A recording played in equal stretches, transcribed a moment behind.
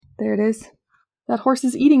There it is. That horse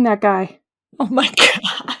is eating that guy. Oh my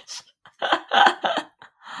gosh.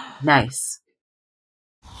 Nice.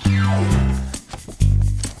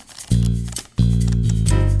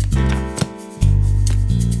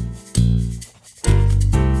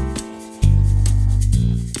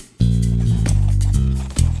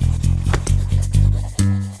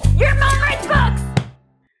 Your mom writes books!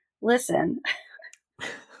 Listen.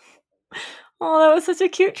 Oh, that was such a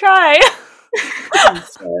cute try. I'm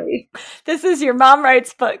sorry. This is Your Mom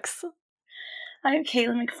Writes Books. I'm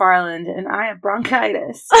Caitlin McFarland, and I have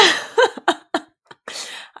bronchitis.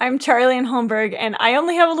 I'm Charlene Holmberg, and I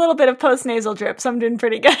only have a little bit of postnasal drip, so I'm doing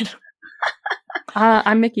pretty good.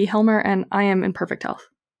 I'm Mickey Helmer, and I am in perfect health.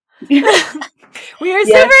 We are super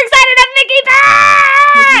excited to have Mickey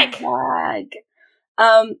back!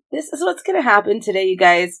 This is what's going to happen today, you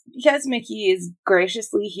guys, because Mickey is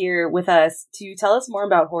graciously here with us to tell us more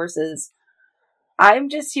about horses. I'm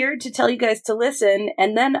just here to tell you guys to listen,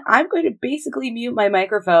 and then I'm going to basically mute my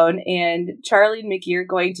microphone, and Charlie and Mickey are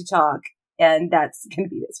going to talk, and that's going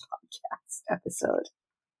to be this podcast episode.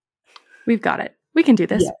 We've got it. We can do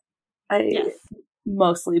this. Yeah. I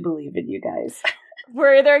mostly believe in you guys.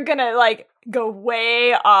 We're either gonna go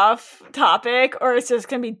way off topic, or it's just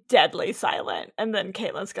gonna be deadly silent, and then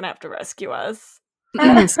Caitlin's gonna have to rescue us.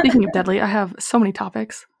 Speaking of deadly, I have so many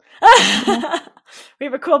topics. We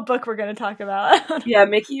have a cool book we're gonna talk about. Yeah,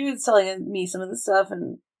 Mickey was telling me some of the stuff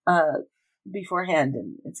and beforehand,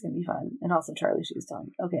 and it's gonna be fun. And also Charlie, she was telling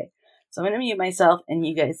me. Okay, so I'm gonna mute myself, and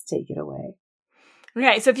you guys take it away.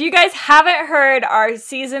 Okay, so if you guys haven't heard our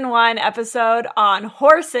season 1 episode on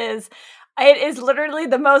horses, it is literally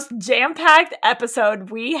the most jam-packed episode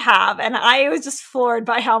we have, and I was just floored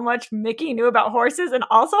by how much Mickey knew about horses and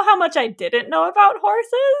also how much I didn't know about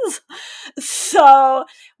horses. So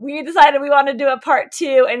we decided we want to do a part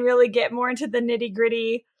 2 and really get more into the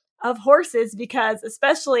nitty-gritty of horses, because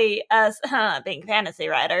especially as being fantasy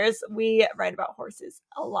writers, we write about horses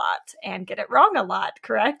a lot and get it wrong a lot,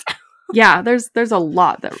 correct? Yeah, there's a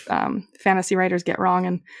lot that fantasy writers get wrong,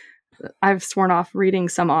 and I've sworn off reading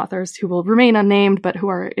some authors who will remain unnamed, but who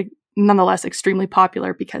are nonetheless extremely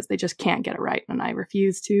popular because they just can't get it right. And I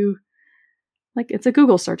refuse to, it's a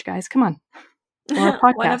Google search, guys. Come on. Or a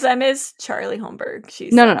podcast. One of them is Charlie Holmberg.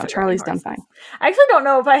 She's No. Charlie's done fine. I actually don't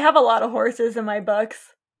know if I have a lot of horses in my books.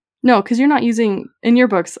 No, because you're not using, in your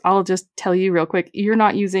books, I'll just tell you real quick, you're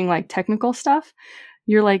not using technical stuff.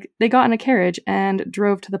 You're they got in a carriage and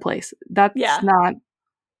drove to the place. That's not,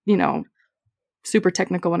 super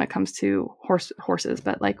technical when it comes to horses,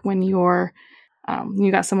 but when you're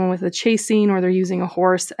you got someone with a chase scene, or they're using a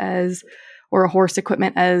horse or a horse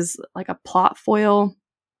equipment as a plot foil,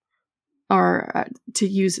 or to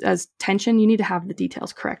use as tension, you need to have the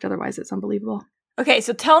details correct, otherwise it's unbelievable. Okay,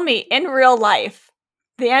 so tell me, in real life,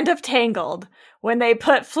 the end of Tangled, when they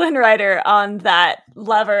put Flynn Rider on that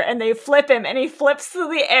lever and they flip him and he flips through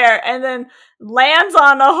the air and then lands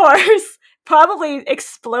on a horse, probably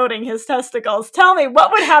exploding his testicles. Tell me,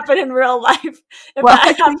 what would happen in real life if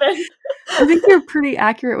that happened? I think you're pretty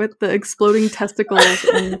accurate with the exploding testicles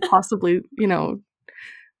and possibly,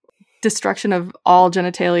 destruction of all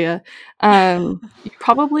genitalia. You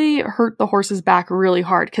probably hurt the horse's back really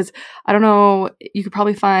hard, because I don't know, you could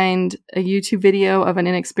probably find a YouTube video of an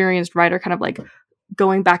inexperienced rider kind of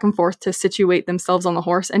going back and forth to situate themselves on the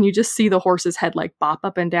horse, and you just see the horse's head bop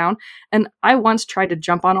up and down. And I once tried to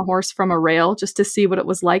jump on a horse from a rail just to see what it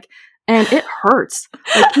was like, and it hurts.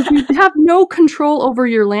 You have no control over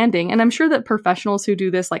your landing. And I'm sure that professionals who do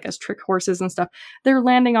this, as trick horses and stuff, they're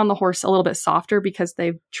landing on the horse a little bit softer because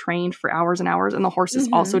they've trained for hours and hours, and the horse is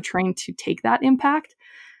also trained to take that impact.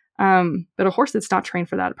 But a horse that's not trained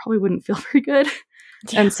for that, it probably wouldn't feel very good.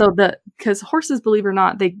 Yeah. And so because horses, believe it or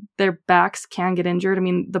not, their backs can get injured. I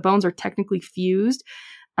mean, the bones are technically fused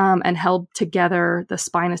and held together. The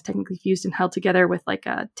spine is technically fused and held together with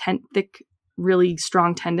a thick, really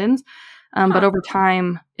strong tendons. But over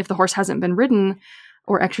time, if the horse hasn't been ridden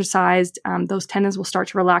or exercised, those tendons will start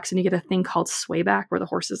to relax, and you get a thing called swayback, where the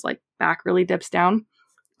horse's back really dips down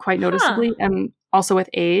quite noticeably, and also with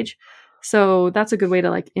age. So that's a good way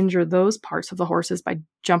to injure those parts of the horses, by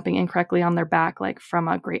jumping incorrectly on their back, from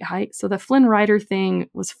a great height. So the Flynn Rider thing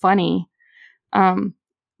was funny,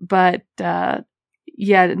 but not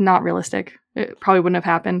realistic. It probably wouldn't have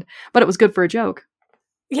happened, but it was good for a joke.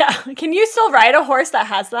 Yeah. Can you still ride a horse that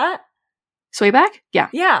has that? Swayback? Yeah.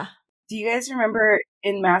 Yeah. Do you guys remember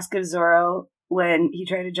in Mask of Zorro when he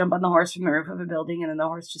tried to jump on the horse from the roof of a building and then the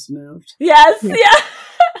horse just moved? Yes. Yeah.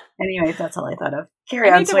 Anyways, that's all I thought of. Carry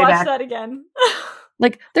on, I need to watch Swayback. that again.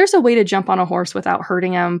 Like, there's a way to jump on a horse without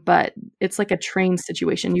hurting him, but it's like a trained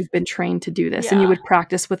situation. You've been trained to do this. And you would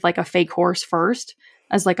practice with like a fake horse first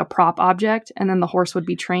as like a prop object, and then the horse would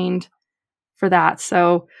be trained for that.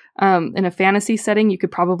 So in a fantasy setting, you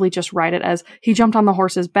could probably just write it as he jumped on the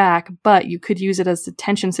horse's back, but you could use it as a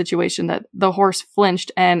tension situation that the horse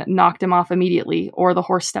flinched and knocked him off immediately, or the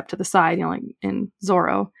horse stepped to the side, you know, like in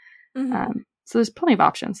Zorro. So there's plenty of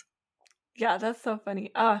options. Yeah, that's so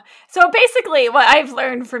funny. So basically what I've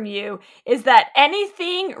learned from you is that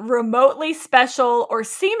anything remotely special or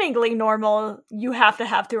seemingly normal, you have to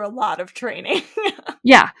have through a lot of training.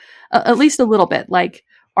 Yeah, at least a little bit. Like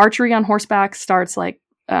archery on horseback starts like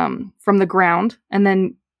from the ground, and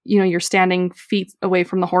then, you know, you're standing feet away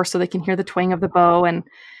from the horse so they can hear the twang of the bow and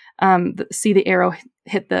see the arrow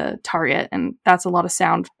hit the target. And that's a lot of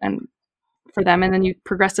sound and for them. And then you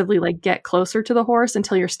progressively like get closer to the horse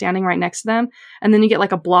until you're standing right next to them. And then you get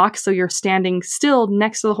like a block. So you're standing still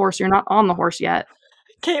next to the horse. You're not on the horse yet.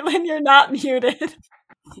 Caitlin, you're not muted.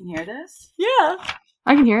 You can hear this? Yeah.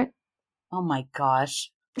 I can hear it. Oh my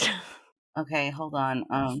gosh. Okay, hold on.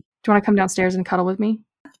 Do you want to come downstairs and cuddle with me?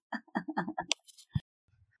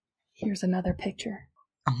 Here's another picture.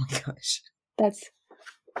 Oh my gosh. That's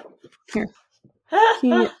here.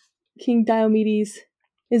 King Diomedes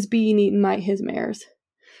is being eaten by his mares,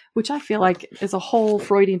 which I feel like is a whole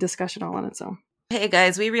Freudian discussion all on its own. Hey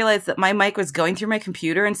guys, we realized that my mic was going through my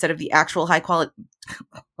computer instead of the actual high quality.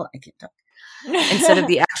 Well, I can't talk. Instead of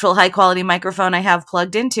the actual high quality microphone I have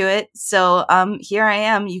plugged into it. So here I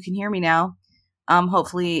am. You can hear me now.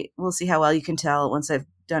 Hopefully we'll see how well you can tell once I've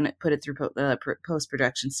done it, put it through post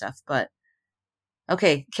production stuff. But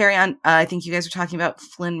okay, carry on. I think you guys were talking about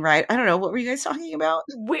Flynn Rider. I don't know, what were you guys talking about?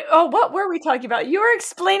 What were we talking about? You were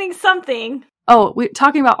explaining something. Oh, we're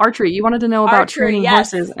talking about archery. You wanted to know about Archery, training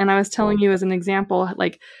yes. horses, and I was telling you as an example,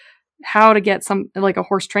 like how to get like a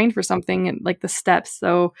horse trained for something, and like the steps.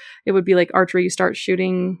 So it would be like archery. You start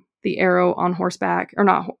shooting the arrow on horseback, or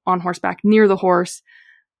not on horseback, near the horse,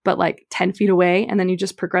 but like 10 feet away. And then you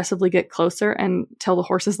just progressively get closer until the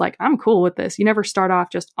horse is like, I'm cool with this. You never start off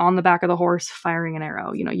just on the back of the horse firing an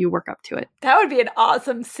arrow. You know, you work up to it. That would be an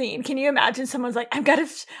awesome scene. Can you imagine someone's like, I'm gonna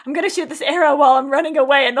shoot this arrow while I'm running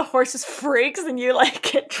away, and the horse just freaks and you like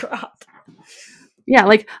get dropped. Yeah,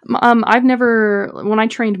 like I've never, when I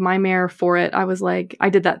trained my mare for it, I was like, I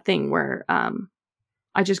did that thing where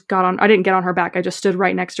I didn't get on her back. I just stood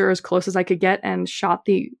right next to her as close as I could get and shot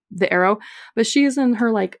the arrow. But she is in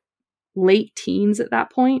her like late teens at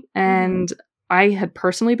that point, and I had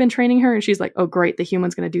personally been training her, and she's like, oh great, the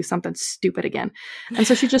human's going to do something stupid again. And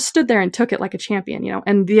so she just stood there and took it like a champion, you know.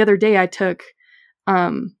 And the other day I took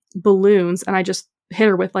balloons, and I just hit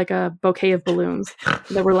her with like a bouquet of balloons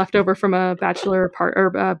that were left over from a bachelor part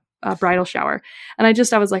or a bridal shower. And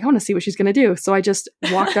I was like, I want to see what she's going to do. So I just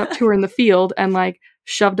walked up to her in the field and like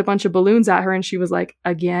shoved a bunch of balloons at her, and she was like,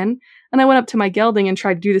 again? And I went up to my gelding and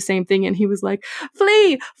tried to do the same thing, and he was like,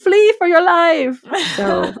 flee for your life.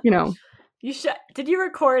 So, you know. Did you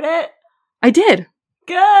record it? I did.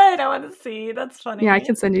 Good. I want to see. That's funny. Yeah, I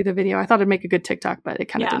can send you the video. I thought it'd make a good TikTok, but it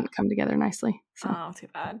kind of didn't come together nicely. So. Oh, too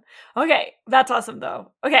bad. Okay, that's awesome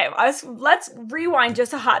though. Okay, let's rewind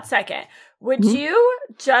just a hot second. Would you,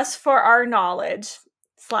 just for our knowledge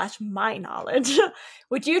 / my knowledge,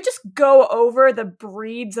 would you just go over the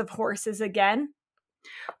breeds of horses again?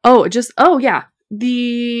 Oh yeah.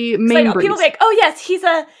 The main breeds. People be like, oh yes, he's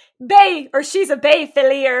a bay or she's a bay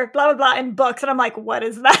filly or blah blah blah in books, and I'm like, what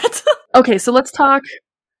is that? Okay, so let's talk.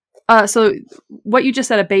 So what you just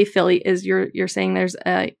said, a bay filly, is you're saying there's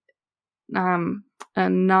a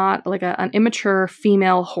not like an immature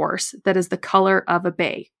female horse that is the color of a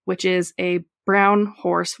bay, which is a brown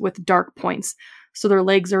horse with dark points. So their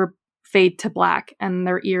legs are fade to black, and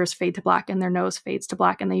their ears fade to black, and their nose fades to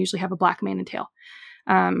black, and they usually have a black mane and tail.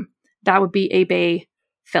 That would be a bay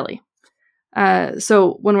filly.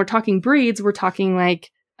 So when we're talking breeds, we're talking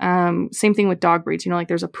like same thing with dog breeds. You know, like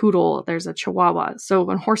there's a poodle, there's a chihuahua. So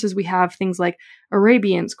on horses, we have things like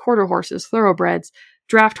Arabians, quarter horses, thoroughbreds,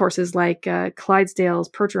 draft horses like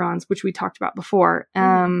Clydesdales, Percherons, which we talked about before,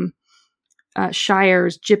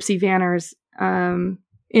 Shires, Gypsy Vanners,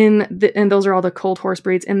 and those are all the cold horse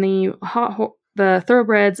breeds. And the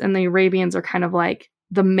thoroughbreds and the Arabians are kind of like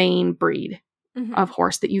the main breed of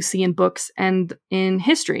horse that you see in books and in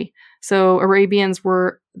history. So Arabians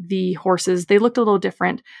were the horses. They looked a little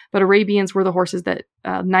different, but Arabians were the horses that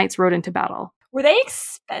knights rode into battle. Were they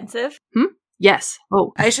expensive? Yes.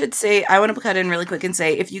 Oh, I should say, I want to cut in really quick and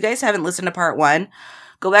say, if you guys haven't listened to part 1,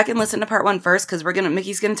 go back and listen to part 1 first, because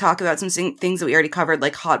Mickey's going to talk about some things that we already covered,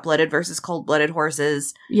 like hot-blooded versus cold-blooded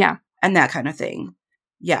horses. Yeah. And that kind of thing.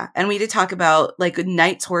 Yeah. And we did talk about like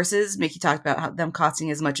Knight's horses. Mickey talked about how them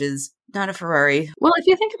costing as much as not a Ferrari. Well, if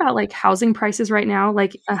you think about like housing prices right now,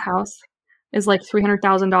 like a house is like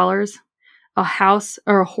 $300,000. A house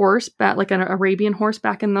or a horse, like an Arabian horse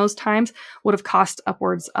back in those times, would have cost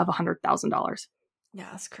upwards of $100,000. Yeah,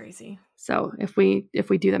 that's crazy. So if we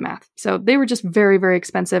do the math, so they were just very, very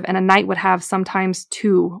expensive, and a knight would have sometimes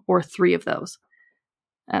 2 or 3 of those.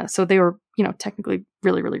 So they were, technically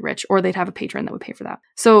really, really rich, or they'd have a patron that would pay for that.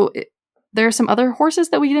 So there are some other horses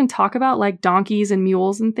that we didn't talk about, like donkeys and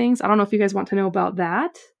mules and things. I don't know if you guys want to know about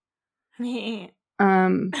that. Because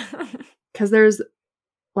there's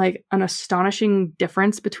like an astonishing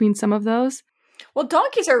difference between some of those. Well,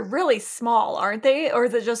 donkeys are really small, aren't they? Or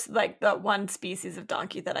is it just like the one species of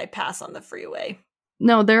donkey that I pass on the freeway?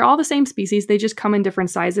 No, they're all the same species. They just come in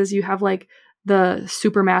different sizes. You have like the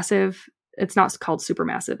supermassive. It's not called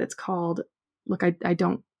supermassive. It's called, look, I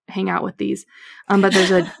don't hang out with these. But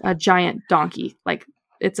there's a giant donkey. Like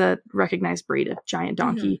it's a recognized breed, a giant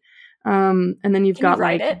donkey. And then you've got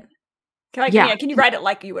ride like... it? Can you ride it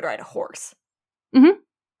like you would ride a horse? Mm-hmm.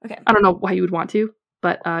 Okay. I don't know why you would want to,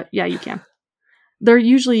 but yeah, you can. They're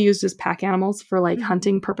usually used as pack animals for like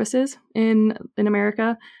hunting purposes in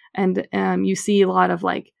America. And you see a lot of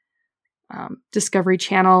like Discovery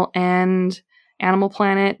Channel and Animal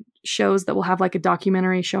Planet shows that will have like a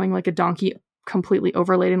documentary showing like a donkey completely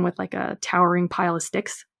overladen with like a towering pile of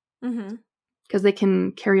sticks. Mm-hmm. Because they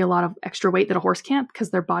can carry a lot of extra weight that a horse can't, because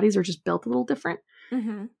their bodies are just built a little different.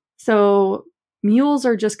 Mm-hmm. So mules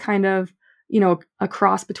are just kind of, a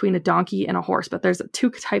cross between a donkey and a horse, but there's 2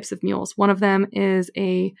 types of mules. One of them is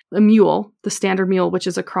a mule, the standard mule, which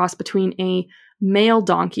is a cross between a male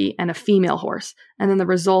donkey and a female horse. And then the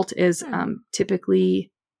result is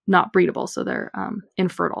typically not breedable, so they're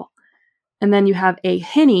infertile. And then you have a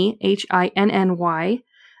hinny, Hinny,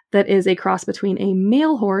 that is a cross between a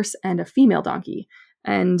male horse and a female donkey.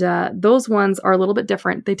 And those ones are a little bit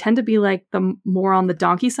different. They tend to be like the more on the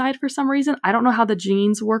donkey side for some reason. I don't know how the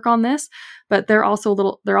genes work on this, but they're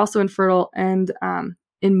also infertile. And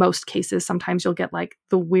in most cases, sometimes you'll get like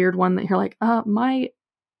the weird one that you're like, my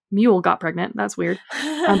mule got pregnant. That's weird.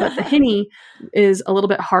 But the hinny is a little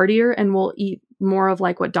bit hardier and will eat more of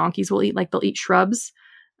like what donkeys will eat. Like they'll eat shrubs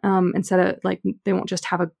instead of like, they won't just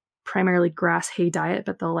have a primarily grass hay diet,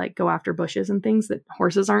 but they'll like go after bushes and things that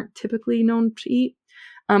horses aren't typically known to eat.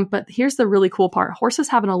 But here's the really cool part. Horses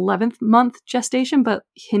have an 11th month gestation, but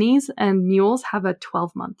hinnies and mules have a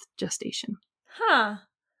 12-month gestation. Huh.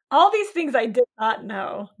 All these things I did not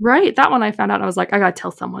know. Right. That one I found out. I was like, I got to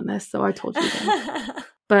tell someone this. So I told you.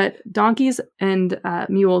 But donkeys and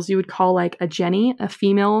mules, you would call like a jenny. A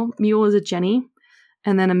female mule is a jenny.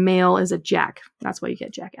 And then a male is a jack. That's why you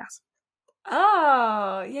get jackass.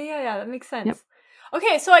 Oh, yeah. That makes sense. Yep.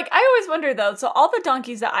 Okay. So like, I always wonder though. So all the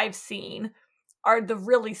donkeys that I've seen are the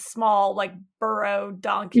really small, like burro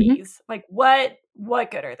donkeys. Mm-hmm. Like what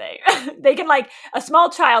good are they? They can like, a small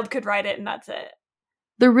child could ride it and that's it.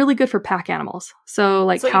 They're really good for pack animals. So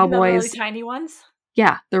like cowboys. Even the really tiny ones?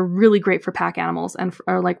 Yeah, they're really great for pack animals and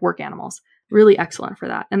or like work animals. Really excellent for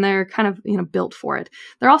that. And they're kind of, built for it.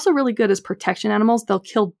 They're also really good as protection animals. They'll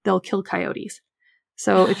kill coyotes.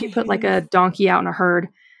 So if you put like a donkey out in a herd,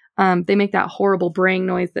 they make that horrible braying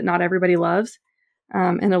noise that not everybody loves.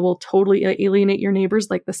 And it will totally alienate your neighbors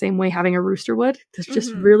like the same way having a rooster would. It's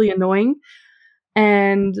just really annoying.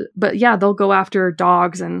 But yeah, they'll go after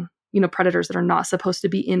dogs and, predators that are not supposed to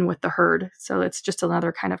be in with the herd. So it's just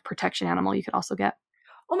another kind of protection animal you could also get.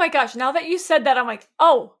 Oh my gosh. Now that you said that, I'm like,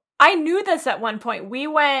 oh, I knew this at one point. We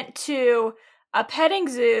went to a petting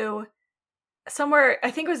zoo somewhere,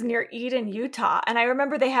 I think it was near Eden, Utah. And I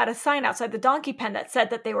remember they had a sign outside the donkey pen that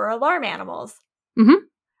said that they were alarm animals. Mm-hmm.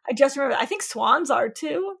 I just remember, I think swans are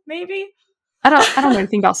too, maybe. I don't know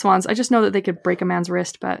anything about swans. I just know that they could break a man's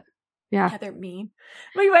wrist, but yeah. They're mean.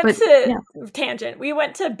 We went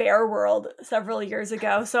to Bear World several years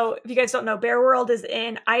ago. So if you guys don't know, Bear World is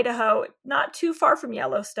in Idaho, not too far from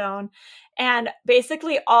Yellowstone. And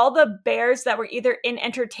basically all the bears that were either in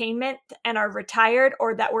entertainment and are retired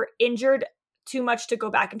or that were injured too much to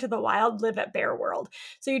go back into the wild live at Bear World.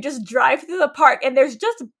 So you just drive through the park and there's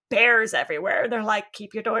just bears everywhere. They're like,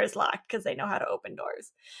 keep your doors locked because they know how to open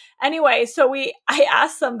doors. Anyway, so I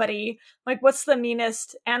asked somebody, like, what's the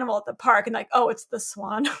meanest animal at the park? And like, oh, it's the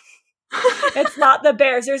swan. It's not the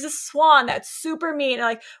bears. There's a swan that's super mean. And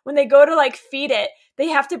like when they go to like feed it, they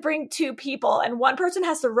have to bring 2 people and one person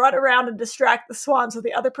has to run around and distract the swan so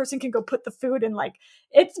the other person can go put the food in like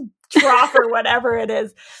its trough or whatever it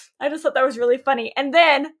is. I just thought that was really funny. And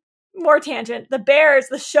then more tangent,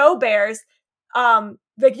 the show bears,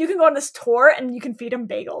 like you can go on this tour and you can feed them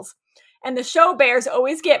bagels. and the show bears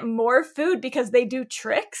always get more food because they do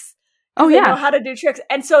tricks. Oh, They know yeah. how to do tricks.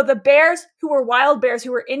 And so the bears who were wild bears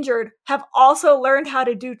who were injured have also learned how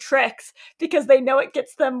to do tricks because they know it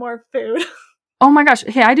gets them more food. Oh my gosh.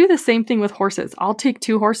 Hey, I do the same thing with horses. I'll take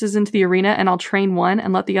 2 horses into the arena and I'll train one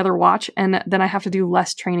and let the other watch. And then I have to do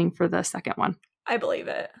less training for the second one. I believe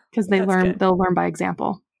it. Because they'll learn by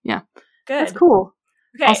example. Yeah. Good. That's cool.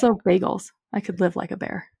 Okay. Also, bagels. I could live like a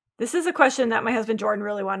bear. This is a question that my husband Jordan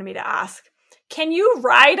really wanted me to ask. Can you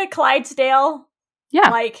ride a Clydesdale? Yeah.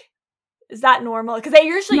 Like, is that normal? Because they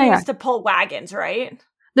usually Yeah. used to pull wagons, right?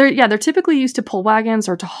 They're typically used to pull wagons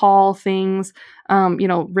or to haul things,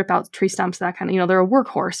 rip out tree stumps, that kind of, they're a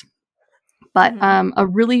workhorse. But a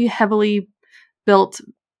really heavily built,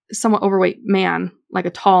 somewhat overweight man, like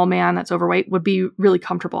a tall man that's overweight, would be really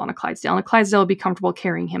comfortable on a Clydesdale. And a Clydesdale would be comfortable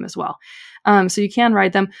carrying him as well. So you can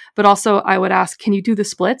ride them. But also I would ask, can you do the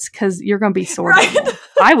splits? Because you're going to be sore. Right.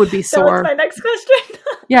 I would be sore. That was my next question.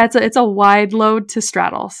 Yeah, it's a wide load to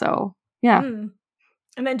straddle. So yeah.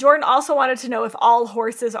 And then Jordan also wanted to know if all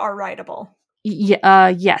horses are rideable.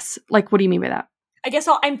 Yes. Like, what do you mean by that? I guess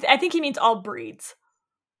I think he means all breeds.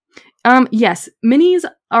 Yes. Minis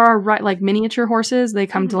are like miniature horses. They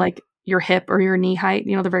come to like your hip or your knee height.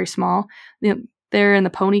 They're very small. They're in the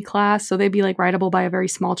pony class, so they'd be like rideable by a very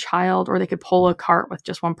small child, or they could pull a cart with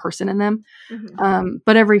just one person in them.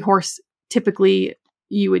 But every horse typically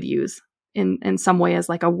you would use in some way as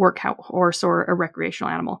like a workout horse or a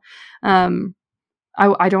recreational animal.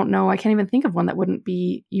 I don't know. I can't even think of one that wouldn't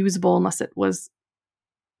be usable unless it was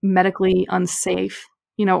medically unsafe,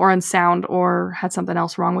 or unsound, or had something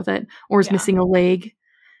else wrong with it, or is missing a leg.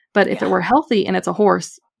 But if it were healthy and it's a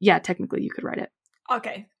horse, yeah, technically you could ride it.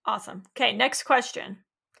 Okay, awesome. Okay, next question.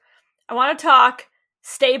 I want to talk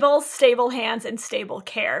stables, stable hands, and stable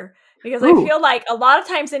care. Because I feel like a lot of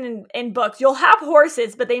times in books, you'll have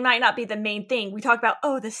horses, but they might not be the main thing. We talk about,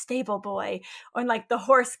 the stable boy, or like the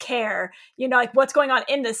horse care, like what's going on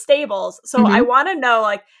in the stables. So I want to know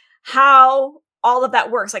like how all of that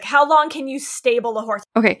works. Like how long can you stable a horse?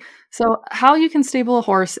 Okay, so how you can stable a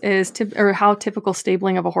horse is, or how typical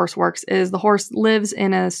stabling of a horse works is the horse lives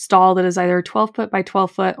in a stall that is either 12 foot by 12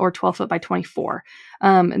 foot or 12 foot by 24.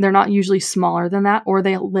 And they're not usually smaller than that, or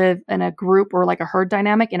they live in a group or like a herd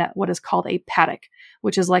dynamic in what is called a paddock,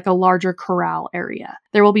 which is like a larger corral area.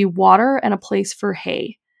 There will be water and a place for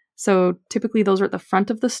hay. So typically those are at the front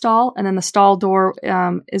of the stall, and then the stall door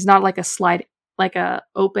is not like a slide, like a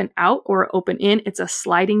open out or open in. It's a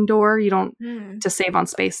sliding door. You don't to save on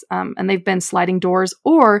space. And they've been sliding doors,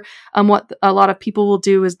 or what a lot of people will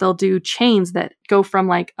do is they'll do chains that go from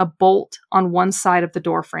like a bolt on one side of the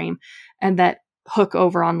door frame and that hook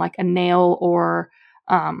over on like a nail or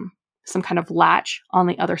some kind of latch on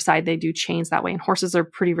the other side. They do chains that way. And horses are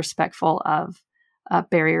pretty respectful of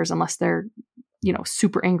barriers unless they're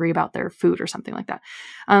super angry about their food or something like that.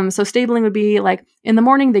 So stabling would be like in the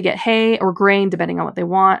morning, they get hay or grain, depending on what they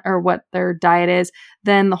want or what their diet is.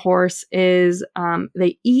 Then the horse is,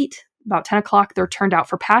 they eat about 10 o'clock. They're turned out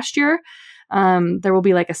for pasture. There will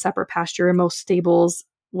be like a separate pasture, and most stables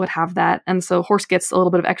would have that. And so horse gets a little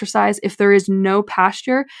bit of exercise. If there is no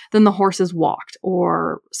pasture, then the horse is walked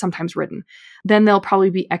or sometimes ridden. Then they'll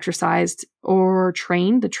probably be exercised or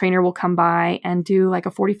trained. The trainer will come by and do like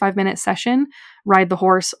a 45-minute session, ride the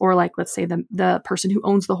horse, or like, let's say the person who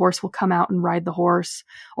owns the horse will come out and ride the horse,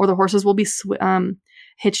 or the horses will be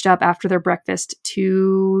hitched up after their breakfast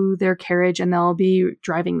to their carriage and they'll be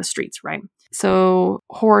driving the streets, right? So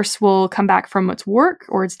horse will come back from its work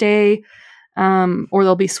or its day, or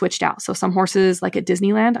they'll be switched out. So some horses, like at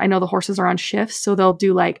Disneyland, I know the horses are on shifts, so they'll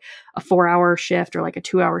do like a 4-hour shift or like a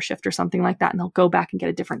 2-hour shift or something like that, and they'll go back and get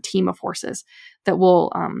a different team of horses that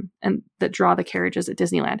will and that draw the carriages at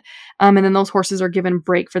Disneyland. And then those horses are given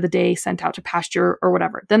break for the day, sent out to pasture or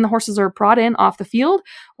whatever. Then the horses are brought in off the field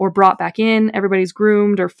or brought back in. Everybody's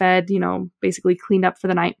groomed or fed, basically cleaned up for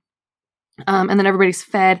the night. And then everybody's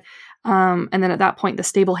fed. And then at that point, the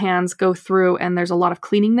stable hands go through, and there's a lot of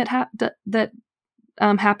cleaning that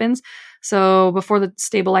happens. So before the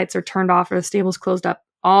stable lights are turned off or the stable's closed up,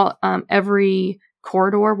 every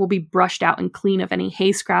corridor will be brushed out and clean of any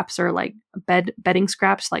hay scraps or like bedding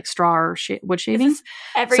scraps, like straw or wood shavings.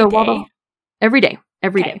 Every day. Every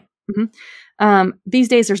day. Mm-hmm. These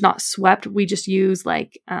days, there's not swept. We just use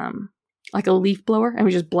like a leaf blower, and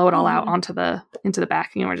we just blow it all out into the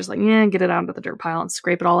back. We're just like, get it out into the dirt pile and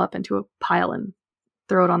scrape it all up into a pile and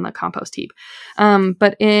throw it on the compost heap.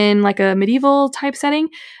 But in like a medieval type setting,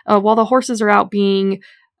 while the horses are out being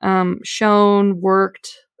shown,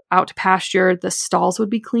 worked, out to pasture, the stalls would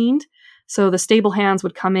be cleaned. So the stable hands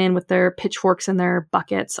would come in with their pitchforks and their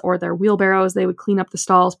buckets or their wheelbarrows. They would clean up the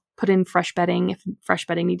stalls, put in fresh bedding if fresh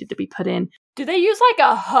bedding needed to be put in. Do they use like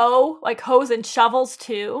a hoe, like hoes and shovels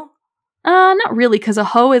too? Not really, because a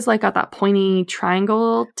hoe is like got that pointy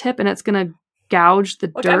triangle tip, and it's gonna gouge the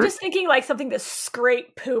dirt. I'm just thinking like something to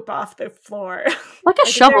scrape poop off the floor. Like a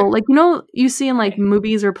shovel. Like, you know, you see in like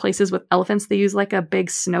movies or places with elephants, they use like a big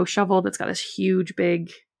snow shovel that's got this huge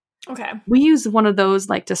big... Okay. We use one of those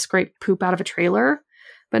like to scrape poop out of a trailer,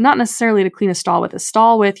 but not necessarily to clean a stall with. A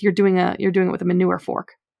stall with, you're doing it with a manure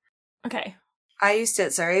fork. Okay. I used to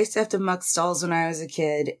have to muck stalls when I was a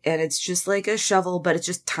kid, and it's just like a shovel, but it's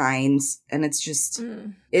just tines, and it's just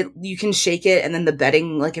you can shake it, and then the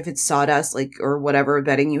bedding, like if it's sawdust, like or whatever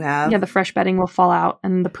bedding you have, the fresh bedding will fall out,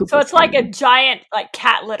 and the poop. So it's like a giant like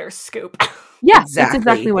cat litter scoop. Yeah, that's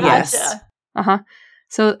exactly what it is. Gotcha.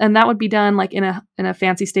 So, and that would be done like in a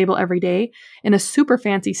fancy stable every day. In a super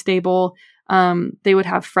fancy stable, they would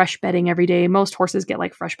have fresh bedding every day. Most horses get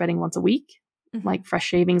like fresh bedding once a week. Like fresh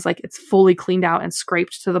shavings, like it's fully cleaned out and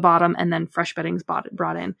scraped to the bottom, and then fresh bedding's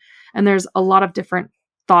brought in. And there's a lot of different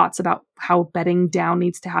thoughts about how bedding down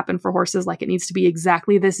needs to happen for horses. Like it needs to be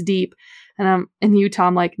exactly this deep. And in Utah,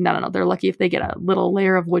 I'm like, no. They're lucky if they get a little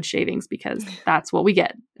layer of wood shavings, because that's what we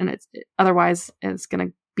get. And otherwise it's going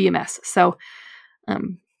to be a mess. So,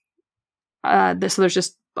 so there's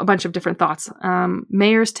just a bunch of different thoughts.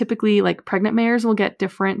 Mares typically, like pregnant mares, will get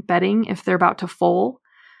different bedding if they're about to foal.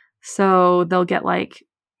 So they'll get like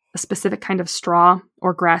a specific kind of straw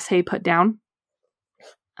or grass hay put down.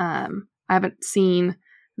 I haven't seen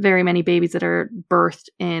very many babies that are birthed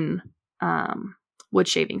in wood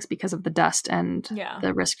shavings because of the dust and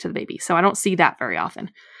the risk to the baby. So I don't see that very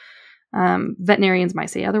often. Veterinarians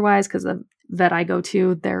might say otherwise, because the vet I go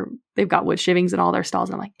to, they've got wood shavings in all their stalls,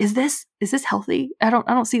 and I'm like, is this healthy? I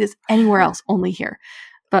don't see this anywhere else, only here.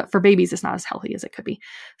 But for babies, it's not as healthy as it could be.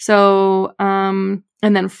 So,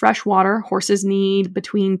 and then fresh water. Horses need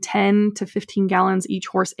between 10 to 15 gallons each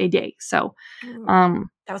horse a day. So, that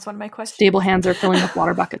was one of my questions. Stable hands are filling up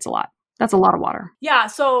water buckets a lot. That's a lot of water. Yeah.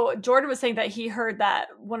 So Jordan was saying that he heard that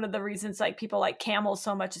one of the reasons like people like camels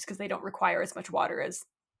so much is because they don't require as much water as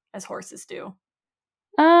horses do.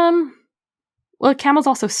 Well, camels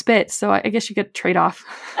also spit, so I guess you get trade off.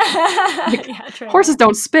 Trade horses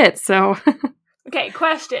don't spit, so. Okay,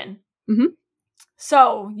 question. Mm-hmm.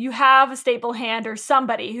 So you have a stable hand or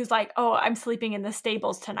somebody who's like, oh, I'm sleeping in the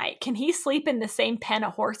stables tonight. Can he sleep in the same pen a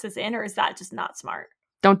horse is in, or is that just not smart?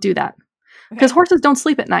 Don't do that. Because horses don't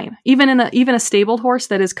sleep at night. Even a stabled horse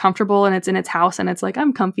that is comfortable and it's in its house and it's like,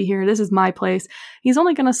 I'm comfy here, this is my place. He's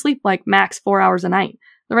only going to sleep like max 4 hours a night.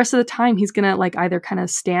 The rest of the time, he's going to like either kind of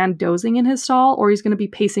stand dozing in his stall, or he's going to be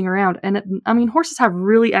pacing around. And horses have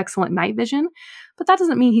really excellent night vision, but that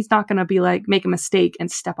doesn't mean he's not going to be like make a mistake and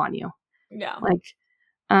step on you. Yeah.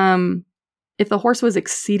 Like, if the horse was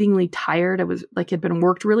exceedingly tired, it was like had been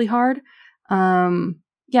worked really hard.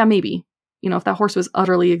 Yeah, maybe, if that horse was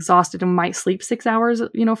utterly exhausted and might sleep 6 hours,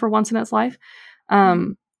 for once in its life.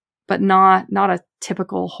 But not a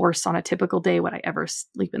typical horse on a typical day would I ever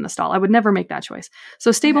sleep in the stall. I would never make that choice.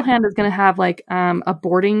 So stable hand is going to have like a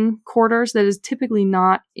boarding quarters that is typically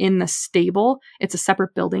not in the stable. It's a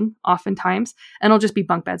separate building oftentimes, and it'll just be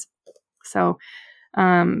bunk beds. So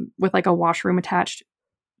with like a washroom attached.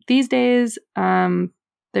 These days,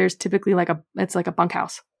 there's typically it's like a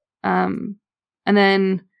bunkhouse. And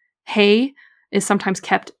then hay is sometimes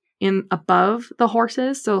kept in above the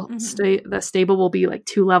horses. So the stable will be like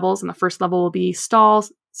 2 levels, and the first level will be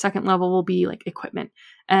stalls. Second level will be like equipment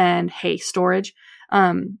and hay storage.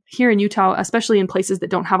 Here in Utah, especially in places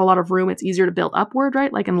that don't have a lot of room, it's easier to build upward,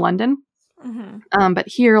 right? Like in London. But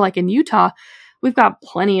here, like in Utah, we've got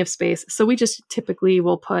plenty of space. So we just typically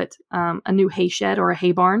will put a new hay shed or a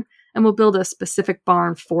hay barn, and we'll build a specific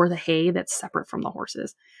barn for the hay that's separate from the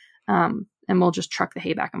horses. And we'll just truck the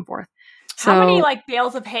hay back and forth. How many like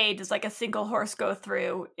bales of hay does like a single horse go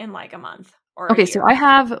through in like a month or Okay, so I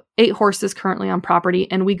have 8 horses currently on property,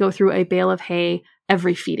 and we go through a bale of hay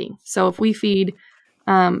every feeding. So if we feed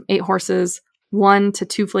 8 horses 1 to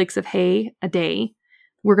 2 flakes of hay a day,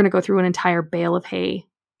 we're going to go through an entire bale of hay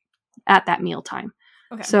at that meal time.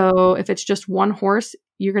 Okay. So if it's just 1 horse,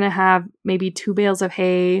 you're going to have maybe 2 bales of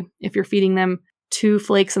hay. If you're feeding them 2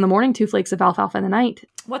 flakes in the morning, 2 flakes of alfalfa in the night.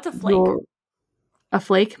 What's a flake? A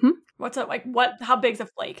flake? What's it like? How big's a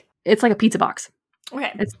flake? It's like a pizza box.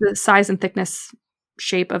 Okay. It's the size and thickness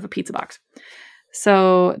shape of a pizza box.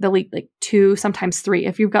 So they'll eat like 2, sometimes 3.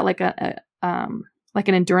 If you've got like an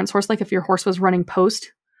endurance horse, like if your horse was running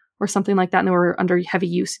post or something like that and they were under heavy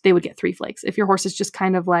use, they would get 3 flakes. If your horse is just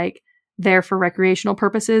kind of like there for recreational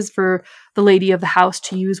purposes for the lady of the house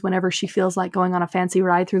to use whenever she feels like going on a fancy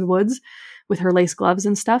ride through the woods with her lace gloves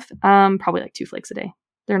and stuff. Probably like 2 flakes a day.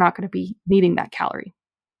 They're not going to be needing that calorie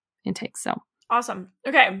intake. So awesome.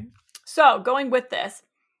 Okay. So going with this,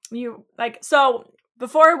 so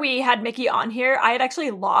before we had Mickey on here, I had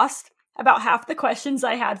actually lost about half the questions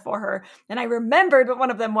I had for her. And I remembered what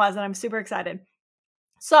one of them was, and I'm super excited.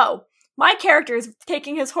 So my character is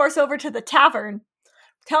taking his horse over to the tavern.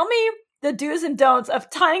 Tell me the do's and don'ts of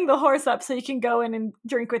tying the horse up so you can go in and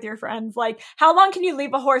drink with your friends. Like, how long can you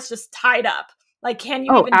leave a horse just tied up? Like, can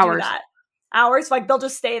you even hours. do that? Hours? Like, they'll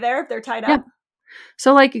just stay there if they're tied Yeah. up?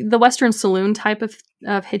 So like the Western saloon type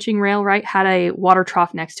of hitching rail, right, had a water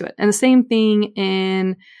trough next to it. And the same thing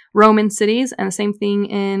in Roman cities and the same thing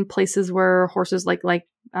in places where horses like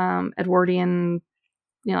Edwardian,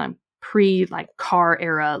 pre like car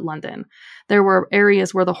era London. There were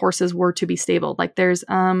areas where the horses were to be stabled. Like there's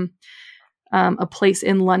a place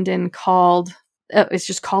in London called, it's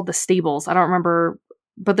just called the Stables. I don't remember,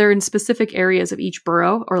 but they're in specific areas of each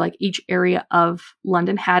borough, or like each area of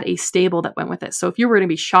London had a stable that went with it. So if you were going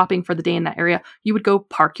to be shopping for the day in that area, you would go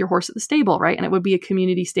park your horse at the stable, right? And it would be a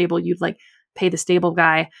community stable. You'd like pay the stable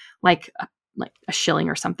guy like a shilling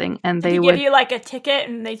or something, and they would give you like a ticket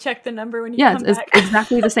and they check the number when you come it's back.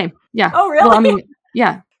 exactly the same. Yeah. Oh, really? Well, I mean,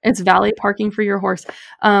 yeah, it's valet parking for your horse.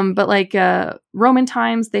 But like Roman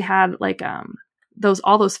times, they had like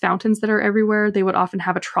all those fountains that are everywhere. They would often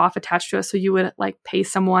have a trough attached to it, so you would like pay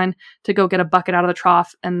someone to go get a bucket out of the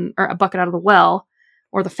trough or a bucket out of the well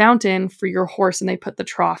or the fountain for your horse, and they put the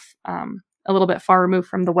trough a little bit far removed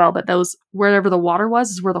from the well. But those, wherever the water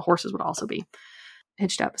was, is where the horses would also be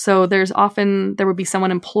hitched up. So there would be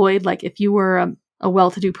someone employed. Like if you were a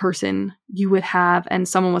well-to-do person, you would have, and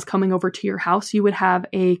someone was coming over to your house, you would have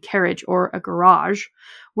a carriage or a garage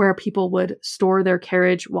where people would store their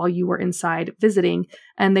carriage while you were inside visiting,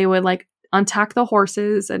 and they would like untack the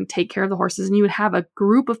horses and take care of the horses. And you would have a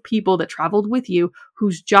group of people that traveled with you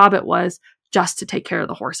whose job it was just to take care of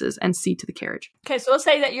the horses and see to the carriage. Okay, so let's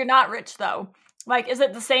say that you're not rich though. Like, is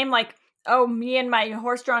it the same like, oh, me and my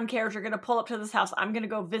horse-drawn carriage are going to pull up to this house. I'm going to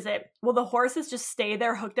go visit. Will the horses just stay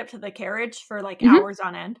there hooked up to the carriage for like hours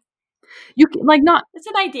on end? You can, like, not... It's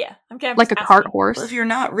an idea. Okay, I'm like a asking. cart horse. Well, if you're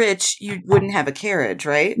not rich, you wouldn't have a carriage,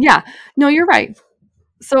 right? Yeah. No, you're right.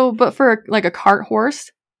 So, but for like a cart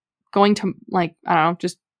horse, going to like, I don't know,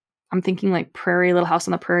 just, I'm thinking like prairie, little house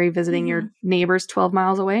on the prairie, visiting your neighbors 12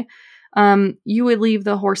 miles away. You would leave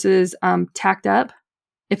the horses tacked up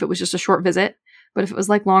if it was just a short visit. But if it was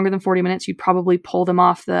like longer than 40 minutes, you'd probably pull them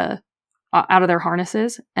off out of their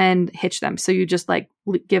harnesses and hitch them. So you just like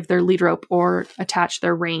give their lead rope or attach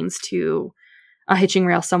their reins to a hitching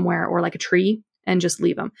rail somewhere or like a tree and just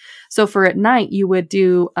leave them. So for at night, you would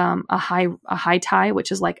do a high tie,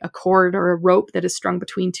 which is like a cord or a rope that is strung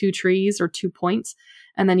between two trees or 2 points.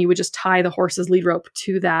 And then you would just tie the horse's lead rope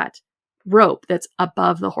to that rope that's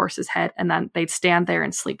above the horse's head. And then they'd stand there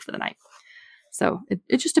and sleep for the night. So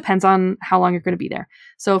it just depends on how long you're going to be there.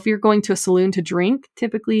 So if you're going to a saloon to drink,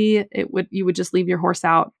 typically you would just leave your horse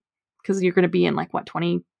out because you're going to be in like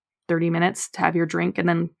 20, 30 minutes to have your drink and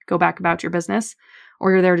then go back about your business.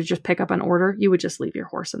 Or you're there to just pick up an order. You would just leave your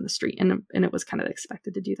horse in the street. And it was kind of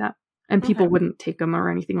expected to do that. And people wouldn't take them or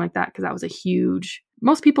anything like that because that was a huge...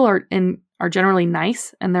 Most people are generally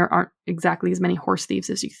nice, and there aren't exactly as many horse thieves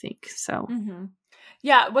as you think. So... Mm-hmm.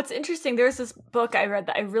 Yeah, what's interesting, there's this book I read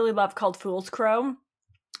that I really love called Fool's Crow,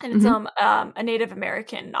 and it's a Native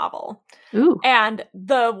American novel. Ooh. And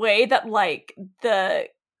the way that like the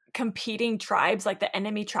competing tribes, like the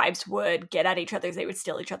enemy tribes, would get at each other, they would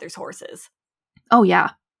steal each other's horses. Oh yeah,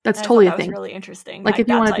 that's and totally that a thing. Was really interesting. Like if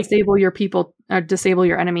you want to disable your people, disable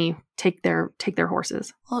your enemy, take their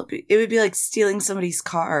horses. Well, it would be like stealing somebody's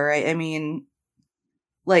car, right? I mean,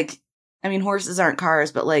 horses aren't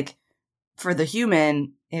cars, but like. For the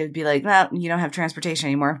human, it would be like, well, you don't have transportation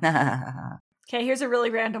anymore. Okay, here's a really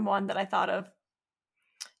random one that I thought of.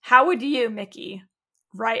 How would you, Mickey,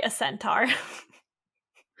 ride a centaur?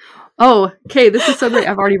 Oh, okay, this is so great.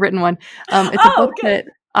 I've already written one. It's a book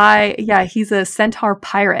that he's a centaur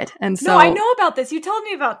pirate. And so... No, I know about this. You told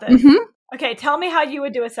me about this. Mm-hmm. Okay, tell me how you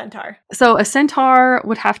would do a centaur. So a centaur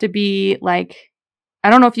would have to be like, I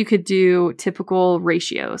don't know if you could do typical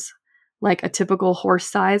ratios, like a typical horse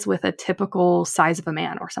size with a typical size of a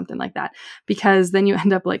man or something like that. Because then you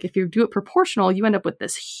end up like, if you do it proportional, you end up with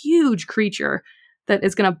this huge creature that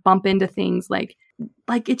is going to bump into things like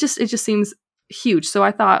it just seems huge. So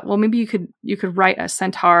I thought, well, maybe you could write a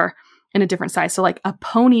centaur in a different size. So like a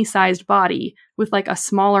pony sized body with like a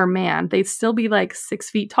smaller man, they'd still be like 6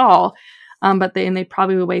 feet tall. But they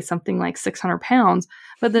probably would weigh something like 600 pounds,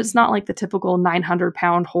 but it's not like the typical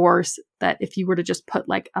 900-pound horse that if you were to just put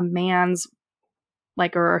like a man's,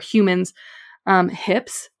 like, or a human's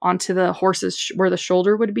hips onto the horse's where the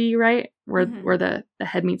shoulder would be, right? Where the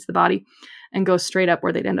head meets the body, and go straight up,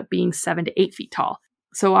 where they'd end up being 7 to 8 feet tall.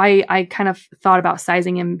 So I kind of thought about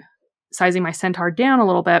sizing my centaur down a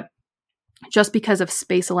little bit, just because of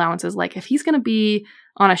space allowances. Like, if he's going to be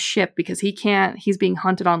on a ship because he's being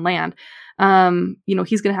hunted on land,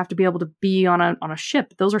 he's going to have to be able to be on a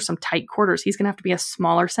ship. Those are some tight quarters. He's going to have to be a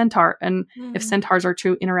smaller centaur. And if centaurs are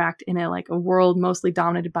to interact in a world mostly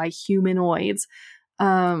dominated by humanoids,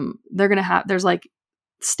 there's like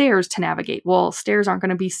stairs to navigate. Well, stairs aren't going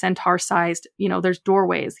to be centaur sized. There's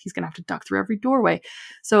doorways. He's going to have to duck through every doorway.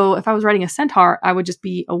 So if I was riding a centaur, I would just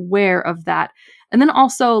be aware of that. And then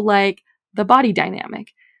also, like, the body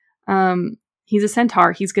dynamic. He's a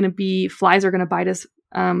centaur. Flies are going to bite his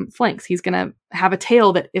flanks. He's going to have a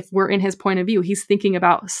tail that, if we're in his point of view, he's thinking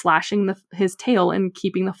about slashing his tail and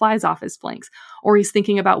keeping the flies off his flanks. Or he's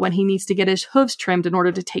thinking about when he needs to get his hooves trimmed in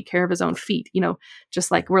order to take care of his own feet. Just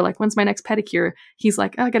like we're like, when's my next pedicure? He's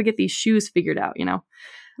like, I got to get these shoes figured out, So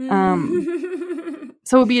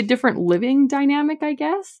it would be a different living dynamic, I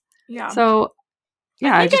guess. Yeah. So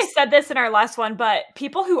yeah, I think I said this in our last one, but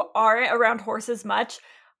people who aren't around horses much,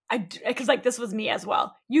 because like this was me as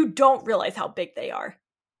well, you don't realize how big they are.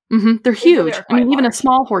 They're huge. Even large. A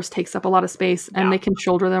small horse takes up a lot of space, and they can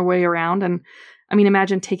shoulder their way around. And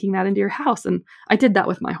imagine taking that into your house. And I did that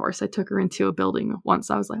with my horse. I took her into a building once.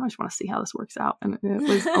 I was like, I just want to see how this works out. And it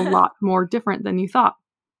was a lot more different than you thought.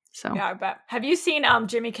 So yeah, I bet. Have you seen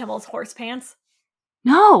Jimmy Kimmel's Horse Pants?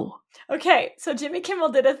 No. Okay, so Jimmy Kimmel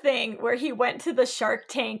did a thing where he went to the Shark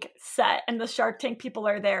Tank set, and the Shark Tank people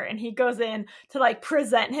are there, and he goes in to like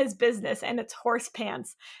present his business, and it's horse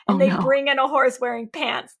pants, and they bring in a horse wearing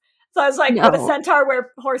pants. So I was like, would a centaur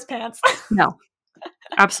wear horse pants? No,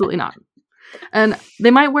 absolutely not. And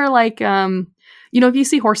they might wear like, if you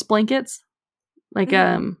see horse blankets, like,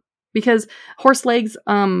 because horse legs,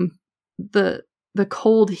 the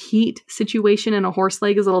cold heat situation in a horse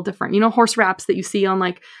leg is a little different. Horse wraps that you see on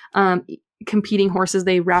like competing horses,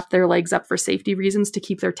 they wrap their legs up for safety reasons to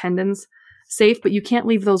keep their tendons safe, but you can't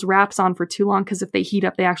leave those wraps on for too long, because if they heat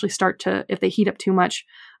up, if they heat up too much,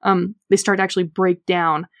 they start to actually break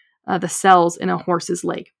down the cells in a horse's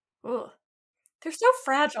leg. Ugh. They're so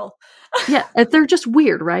fragile. Yeah, they're just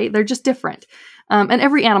weird, right? They're just different. And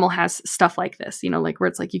every animal has stuff like this, like where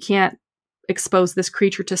it's like, you can't expose this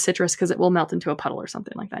creature to citrus because it will melt into a puddle or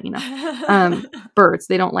something like that. Birds,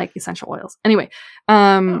 they don't like essential oils. Anyway,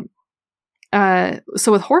 so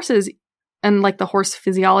with horses and like the horse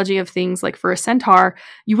physiology of things, like for a centaur,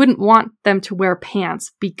 you wouldn't want them to wear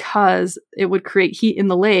pants because it would create heat in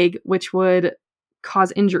the leg, which would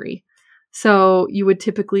cause injury. So you would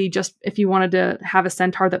typically just, if you wanted to have a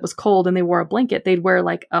centaur that was cold and they wore a blanket, they'd wear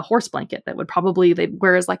like a horse blanket that they'd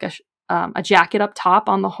wear as like a jacket up top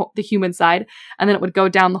on the human side, and then it would go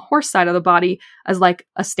down the horse side of the body as like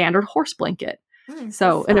a standard horse blanket.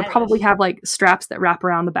 So and it probably have like straps that wrap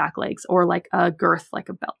around the back legs, or like a girth, like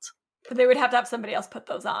a belt. But they would have to have somebody else put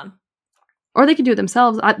those on, or they could do it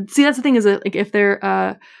themselves. See, that's the thing, is that like if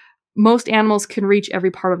they're most animals can reach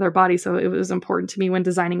every part of their body, so it was important to me when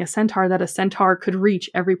designing a centaur that a centaur could reach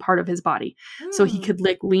every part of his body. So he could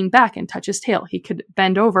like lean back and touch his tail. He could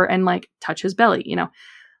bend over and like touch his belly,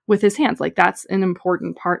 with his hands. Like that's an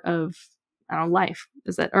important part of life,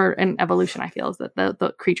 and evolution, I feel, is that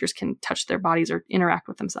the creatures can touch their bodies or interact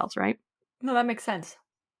with themselves, right? No, that makes sense.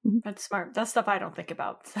 That's smart. That's stuff I don't think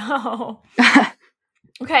about. So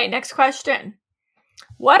okay, next question.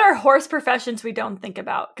 What are horse professions we don't think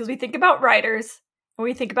about? Because we think about riders and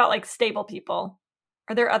we think about like stable people.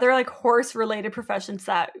 Are there other like horse related professions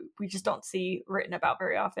that we just don't see written about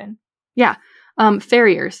very often? Yeah.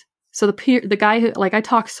 Farriers. So the guy who, like, I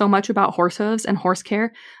talk so much about horse hooves and horse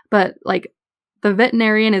care, but like the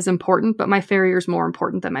veterinarian is important, but my farrier is more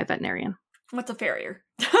important than my veterinarian. What's a farrier?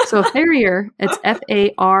 So a farrier, it's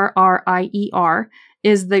Farrier,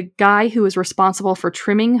 is the guy who is responsible for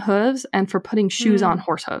trimming hooves and for putting shoes on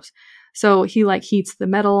horse hooves. So he like heats the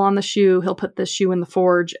metal on the shoe. He'll put the shoe in the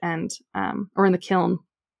forge and or in the kiln,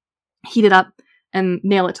 heat it up, and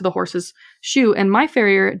nail it to the horse's shoe. And my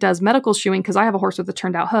farrier does medical shoeing because I have a horse with a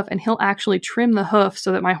turned out hoof, and he'll actually trim the hoof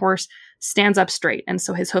so that my horse stands up straight. And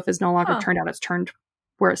so his hoof is no longer turned out. It's turned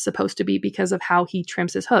where it's supposed to be because of how he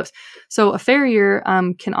trims his hooves. So a farrier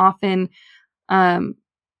can often,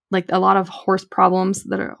 like a lot of horse problems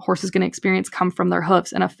that a horse is going to experience come from their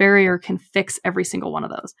hooves, and a farrier can fix every single one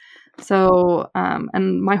of those. So,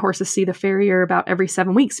 and my horses see the farrier about every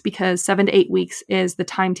 7 weeks, because 7 to 8 weeks is the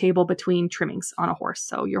timetable between trimmings on a horse.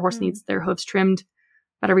 So your horse needs their hooves trimmed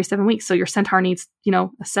about every 7 weeks. So your centaur needs, a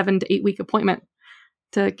 7 to 8 week appointment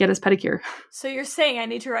to get his pedicure. So you're saying I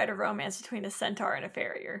need to write a romance between a centaur and a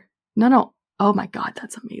farrier? No. Oh my God,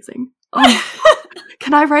 that's amazing. Oh,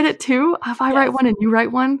 can I write it too? If I write one and you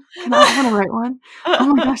write one, I want to write one.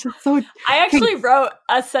 Oh my gosh, that's so. I actually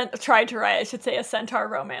tried to write, I should say, a centaur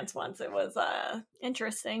romance once. It was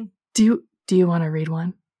interesting. Do you want to read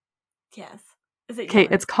one? Yes. Is it okay?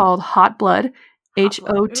 It's called Hot Blood.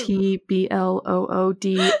 HOTBLOOD !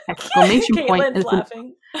 Exclamation point!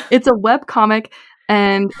 It's a web comic,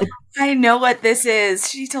 and I know what this is.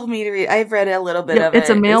 She told me to read. I've read a little bit of it. It's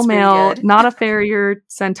a male, not a farrier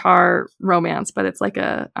centaur romance, but it's like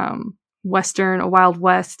a Wild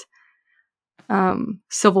West,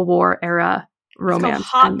 Civil War era romance. It's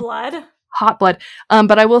called Hot Blood.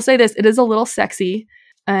 But I will say this: it is a little sexy.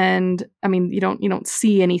 And I mean, you don't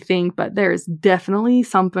see anything, but there's definitely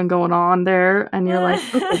something going on there. And you're like,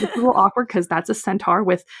 okay, this is a little awkward because that's a centaur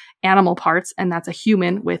with animal parts and that's a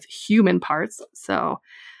human with human parts. So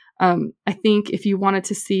I think if you wanted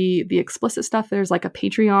to see the explicit stuff, there's like a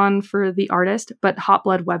Patreon for the artist, but Hot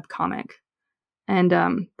Blood webcomic. And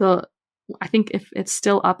I think if it's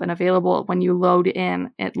still up and available when you load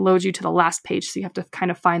in, it loads you to the last page. So you have to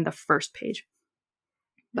kind of find the first page.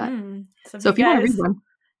 But so if you want to read one.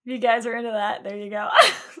 If you guys are into that, there you go.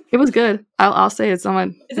 It was good. I'll say it's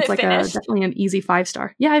someone. It's like definitely an easy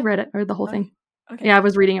 5-star. Yeah, I read it. I read the whole thing. Okay. Yeah, I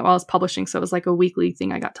was reading it while I was publishing, so it was like a weekly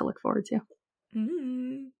thing I got to look forward to.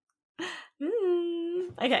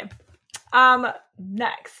 Okay.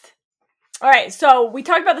 Next. All right. So we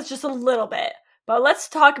talked about this just a little bit, but let's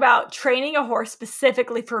talk about training a horse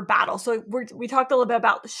specifically for battle. So we talked a little bit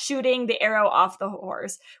about shooting the arrow off the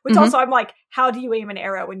horse, which also I'm like, how do you aim an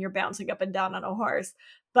arrow when you're bouncing up and down on a horse?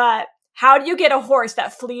 But how do you get a horse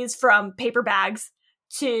that flees from paper bags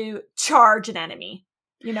to charge an enemy?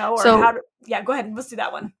 Go ahead. Let's do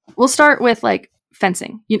that one. We'll start with like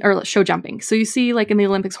fencing or show jumping. So you see like in the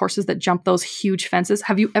Olympics horses that jump those huge fences.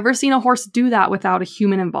 Have you ever seen a horse do that without a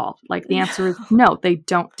human involved? Like the answer is no, they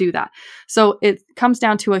don't do that. So it comes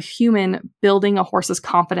down to a human building a horse's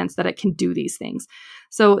confidence that it can do these things.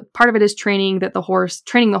 So part of it is training the horse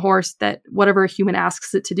that whatever a human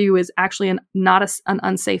asks it to do is actually not an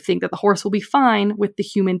unsafe thing, that the horse will be fine with the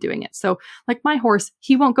human doing it. So like my horse,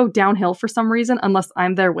 he won't go downhill for some reason unless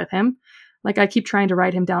I'm there with him. Like I keep trying to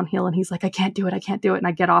ride him downhill and he's like, I can't do it. And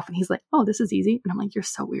I get off and he's like, oh, this is easy. And I'm like, you're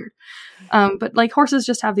so weird. But like horses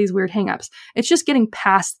just have these weird hangups. It's just getting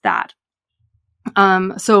past that.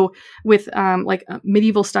 So with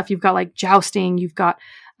medieval stuff, you've got like jousting, you've got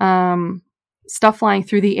stuff flying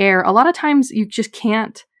through the air. A lot of times you just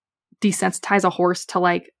can't desensitize a horse to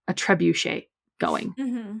like a trebuchet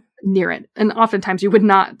going near it. And oftentimes you would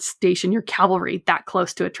not station your cavalry that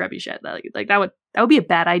close to a trebuchet. Like that would be a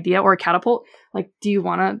bad idea. Or a catapult. Like, do you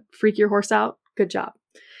want to freak your horse out? Good job.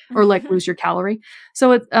 Or like lose your cavalry.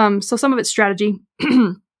 So so some of it's strategy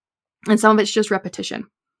and some of it's just repetition.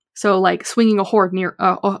 So like swinging a sword near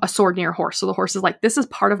a horse. So the horse is like, this is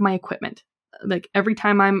part of my equipment. Like every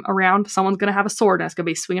time I'm around, someone's going to have a sword and it's going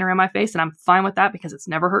to be swinging around my face. And I'm fine with that because it's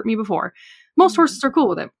never hurt me before. Most horses are cool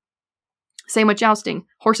with it. Same with jousting.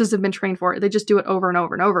 Horses have been trained for it. They just do it over and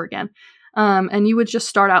over and over again. And you would just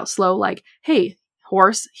start out slow, like, hey,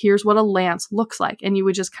 horse, here's what a lance looks like. And you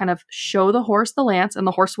would just kind of show the horse the lance, and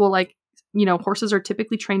the horse will like, horses are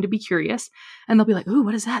typically trained to be curious, and they'll be like, ooh,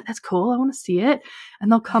 what is that? That's cool. I want to see it. And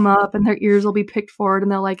they'll come up and their ears will be picked forward and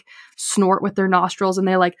they'll like snort with their nostrils and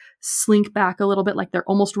they like slink back a little bit like they're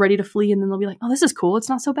almost ready to flee. And then they'll be like, oh, this is cool. It's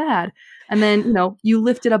not so bad. And then, you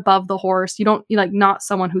lift it above the horse. You don't like not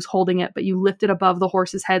someone who's holding it, but you lift it above the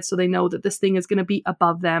horse's head so they know that this thing is going to be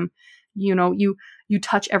above them. You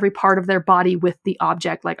touch every part of their body with the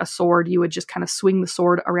object, like a sword. You would just kind of swing the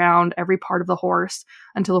sword around every part of the horse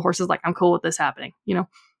until the horse is like, I'm cool with this happening,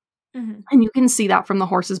 And you can see that from the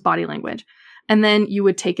horse's body language. And then you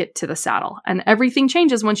would take it to the saddle, and everything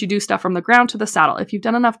changes once you do stuff from the ground to the saddle. If you've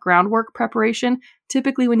done enough groundwork preparation,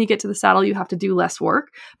 typically when you get to the saddle, you have to do less work,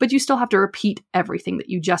 but you still have to repeat everything that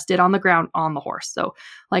you just did on the ground on the horse. So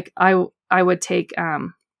like I would take,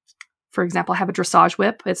 for example, I have a dressage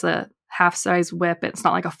whip. It's a half-size whip. It's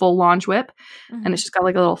not like a full longe whip. And it's just got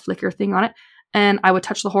like a little flicker thing on it. And I would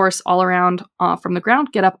touch the horse all around from the ground,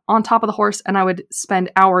 get up on top of the horse, and I would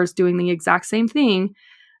spend hours doing the exact same thing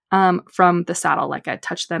from the saddle. Like I'd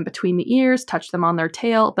touch them between the ears, touch them on their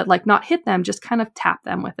tail, but like not hit them, just kind of tap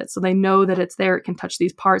them with it. So they know that it's there. It can touch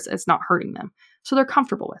these parts. It's not hurting them. So they're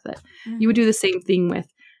comfortable with it. You would do the same thing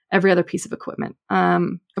with every other piece of equipment.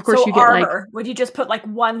 Of course, so you get armor. Would you just put like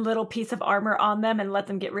one little piece of armor on them and let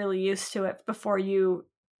them get really used to it before you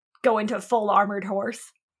go into a full armored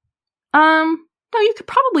horse? No, you could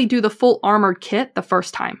probably do the full armored kit the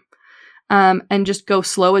first time. And just go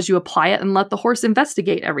slow as you apply it and let the horse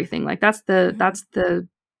investigate everything. Like that's the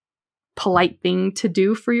polite thing to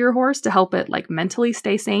do for your horse to help it like mentally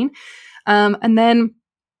stay sane. And then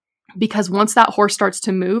because once that horse starts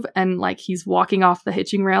to move and like he's walking off the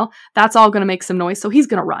hitching rail, that's all going to make some noise. So he's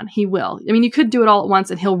going to run. He will. I mean, you could do it all at once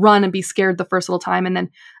and he'll run and be scared the first little time. And then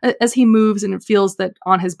as he moves and it feels that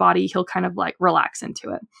on his body, he'll kind of like relax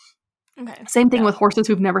into it. Okay. Same thing with horses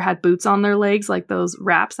who've never had boots on their legs, like those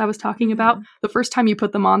wraps I was talking about. The first time you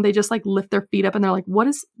put them on, they just like lift their feet up and they're like, what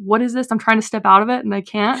is this? I'm trying to step out of it and I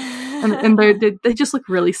can't. And they just look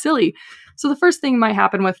really silly. So the first thing might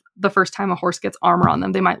happen with the first time a horse gets armor on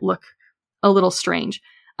them, they might look a little strange.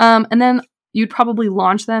 And then you'd probably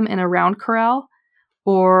launch them in a round corral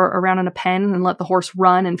or around in a pen and let the horse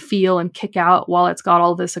run and feel and kick out while it's got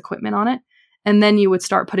all this equipment on it. And then you would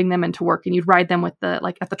start putting them into work and you'd ride them with the,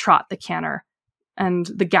 like at the trot, the canter and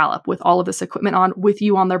the gallop with all of this equipment on with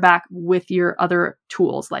you on their back with your other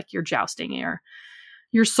tools, like your jousting,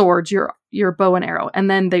 your swords, your bow and arrow. And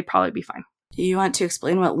then they'd probably be fine. You want to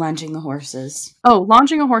explain what lunging the horse is? Oh,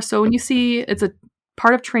 lunging a horse. So when you see it's a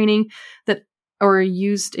part of training that or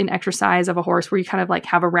used in exercise of a horse where you kind of like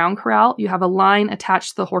have a round corral, you have a line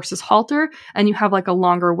attached to the horse's halter and you have like a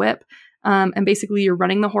longer whip. And basically you're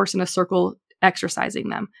running the horse in a circle, exercising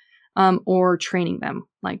them or training them.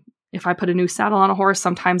 Like if I put a new saddle on a horse,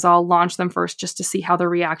 sometimes I'll launch them first just to see how their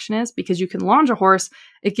reaction is, because you can launch a horse.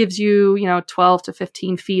 It gives you, 12 to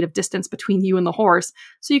 15 feet of distance between you and the horse.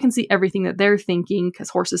 So you can see everything that they're thinking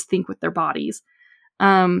because horses think with their bodies.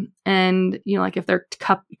 And like if they're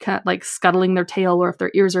like scuttling their tail or if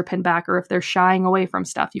their ears are pinned back or if they're shying away from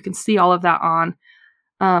stuff, you can see all of that on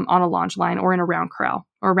a launch line or in a round corral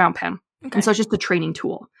or a round pen. Okay. And so it's just a training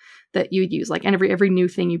tool that you'd use. Like every new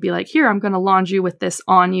thing you'd be like, here, I'm going to launch you with this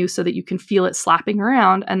on you so that you can feel it slapping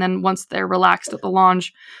around. And then once they're relaxed at the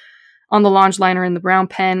launch, on the launch line or in the brown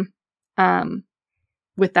pen,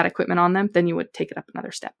 with that equipment on them, then you would take it up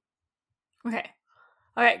another step. Okay.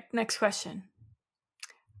 All right. Next question.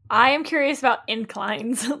 I am curious about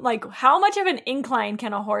inclines. Like how much of an incline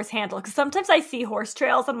can a horse handle? Because sometimes I see horse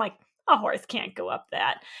trails. I'm like, a horse can't go up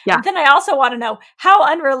that. Yeah. And then I also want to know how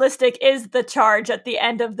unrealistic is the charge at the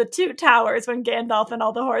end of the Two Towers when Gandalf and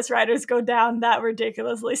all the horse riders go down that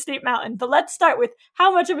ridiculously steep mountain. But let's start with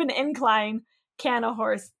how much of an incline can a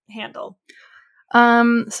horse handle?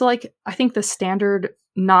 So like I think the standard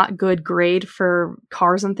not good grade for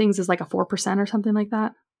cars and things is like a 4% or something like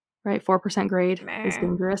that. Right? 4% grade is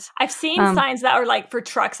dangerous. I've seen signs that are like for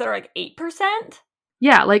trucks that are like 8%.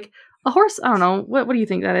 Yeah, like a horse, I don't know. What do you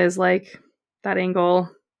think that is? Like that angle?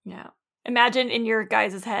 Yeah. Imagine in your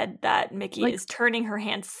guys' head that Mickey is turning her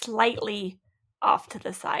hand slightly off to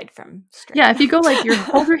the side from straight. Yeah, if you go like you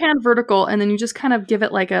hold your hand vertical and then you just kind of give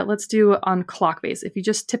it like let's do on clock base. If you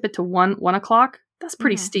just tip it to 1 o'clock, that's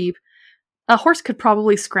pretty steep. A horse could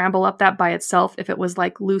probably scramble up that by itself if it was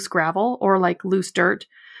like loose gravel or like loose dirt.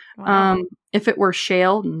 Wow. If it were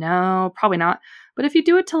shale, no, probably not. But if you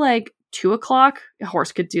do it to like 2 o'clock, a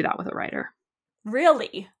horse could do that with a rider.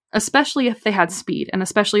 Really? Especially if they had speed and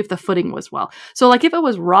especially if the footing was well. So like if it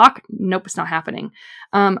was rock, nope, it's not happening.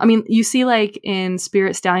 I mean, you see like in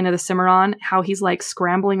Spirit Stallion of the Cimarron, how he's like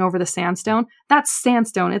scrambling over the sandstone. That's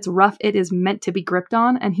sandstone. It's rough. It is meant to be gripped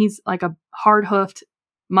on. And he's like a hard-hoofed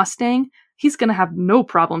Mustang. He's going to have no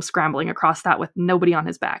problem scrambling across that with nobody on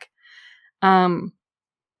his back.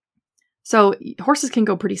 So horses can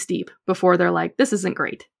go pretty steep before they're like, this isn't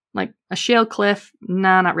great. Like a shale cliff,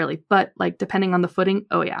 nah, not really. But like depending on the footing,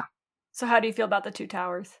 oh yeah. So how do you feel about the Two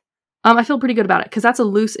Towers? I feel pretty good about it because that's a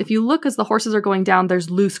loose, if you look as the horses are going down, there's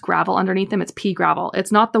loose gravel underneath them. It's pea gravel.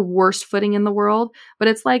 It's not the worst footing in the world, but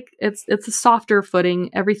it's like, it's a softer footing.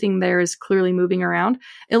 Everything there is clearly moving around.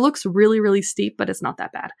 It looks really, really steep, but it's not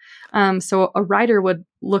that bad. So a rider would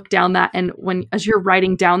look down that. And as you're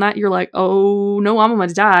riding down that, you're like, oh no, I'm going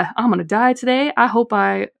to die. I'm going to die today. I hope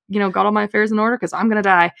I, got all my affairs in order because I'm going to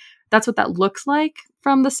die. That's what that looks like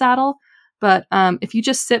from the saddle. But if you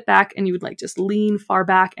just sit back and you would like just lean far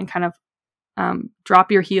back and kind of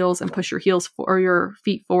drop your heels and push your heels or your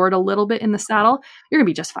feet forward a little bit in the saddle, you're going to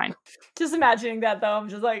be just fine. Just imagining that though, I'm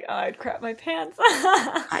just like, oh, I'd crap my pants.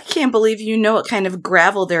 I can't believe you know what kind of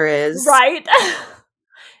gravel there is. Right?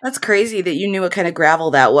 That's crazy that you knew what kind of gravel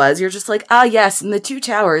that was. You're just like, yes, in the Two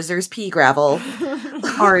Towers, there's pea gravel.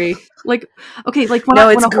 Sorry. Like, okay, like when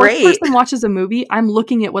a horse person watches a movie, I'm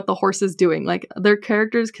looking at what the horse is doing. Like their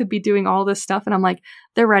characters could be doing all this stuff. And I'm like,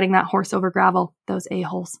 they're riding that horse over gravel. Those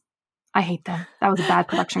a-holes. I hate them. That was a bad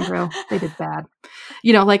production crew. They did bad.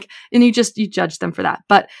 And you judge them for that.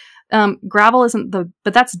 But Gravel isn't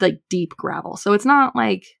but that's like deep gravel. So it's not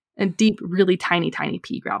like a deep, really tiny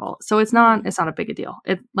pea gravel. So it's not a big a deal.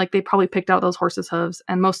 It like they probably picked out those horses' hooves,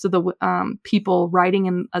 and most of the people riding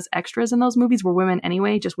in as extras in those movies were women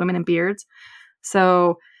anyway, just women in beards.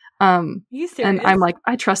 So and I'm like,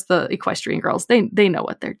 I trust the equestrian girls. They know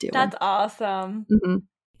what they're doing. That's awesome. Mm-hmm.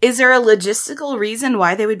 Is there a logistical reason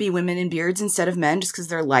why they would be women in beards instead of men, just because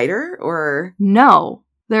they're lighter, or? No,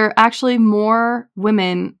 there are actually more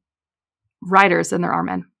women riders than there are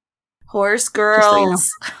men. Horse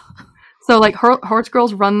girls. So like horse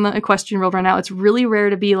girls run the equestrian world right now. It's really rare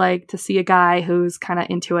to see a guy who's kind of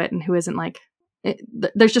into it and who isn't like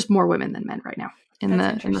there's just more women than men right now in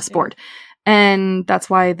the sport. And that's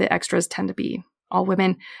why the extras tend to be all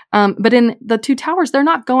women. But in the Two Towers, they're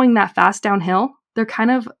not going that fast downhill. They're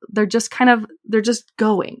just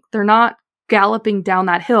going. They're not galloping down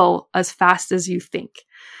that hill as fast as you think.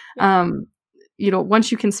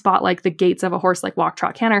 Once you can spot like the gaits of a horse like walk,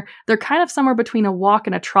 trot, canter, they're kind of somewhere between a walk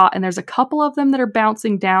and a trot. And there's a couple of them that are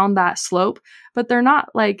bouncing down that slope, but they're not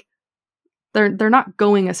like, they're not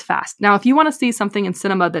going as fast. Now, if you want to see something in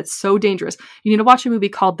cinema that's so dangerous, you need to watch a movie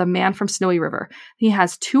called The Man from Snowy River. He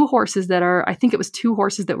has two horses I think it was two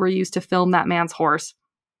horses that were used to film that man's horse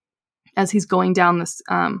as he's going down this,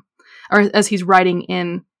 or as he's riding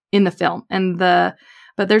in the film.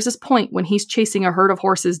 But there's this point when he's chasing a herd of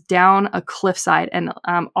horses down a cliffside, and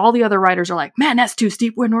all the other riders are like, man, that's too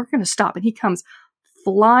steep. We're going to stop. And he comes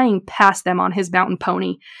flying past them on his mountain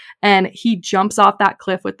pony, and he jumps off that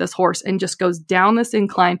cliff with this horse and just goes down this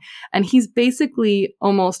incline, and he's basically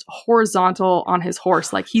almost horizontal on his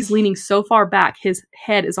horse. Like he's leaning so far back, his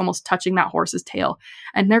head is almost touching that horse's tail,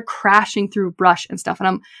 and they're crashing through brush and stuff.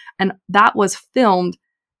 And that was filmed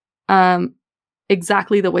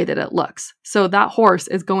exactly the way that it looks. So that horse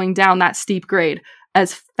is going down that steep grade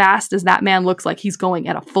as fast as that man looks like he's going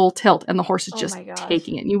at a full tilt, and the horse is just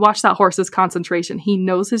taking it. And you watch that horse's concentration. He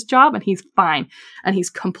knows his job, and he's fine, and he's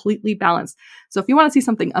completely balanced. So if you want to see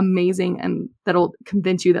something amazing and that'll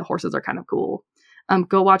convince you that horses are kind of cool,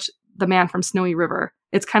 go watch The Man from Snowy River.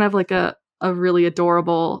 It's kind of like a really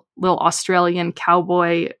adorable little Australian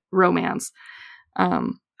cowboy romance.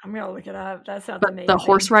 I'm gonna look it up. That sounds amazing. The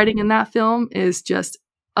horse riding in that film is just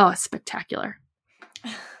spectacular.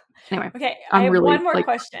 Anyway, okay, I have one more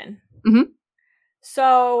question. Mm-hmm.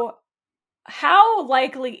 So, how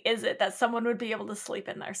likely is it that someone would be able to sleep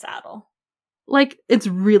in their saddle? Like, it's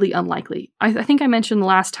really unlikely. I think I mentioned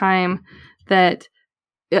last time that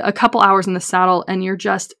a couple hours in the saddle and you're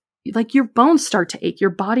just, like, your bones start to ache. Your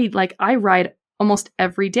body, like, I ride almost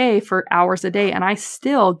every day for hours a day, and I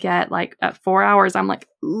still get, like, at 4 hours, I'm like,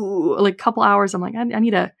 ooh, like, a couple hours, I'm like, I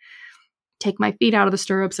need to take my feet out of the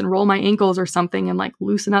stirrups and roll my ankles or something and like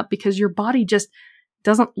loosen up, because your body just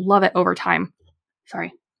doesn't love it over time.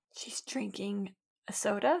 Sorry. She's drinking a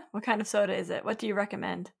soda? What kind of soda is it? What do you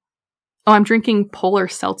recommend? Oh, I'm drinking Polar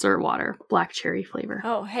Seltzer water, black cherry flavor.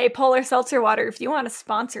 Oh, hey, Polar Seltzer water, if you want to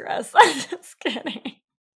sponsor us. Just kidding.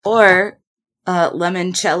 Or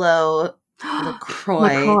limoncello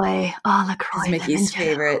LaCroix. LaCroix. Oh, LaCroix. Is Mickey's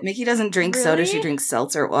favorite. Mickey doesn't drink soda. She drinks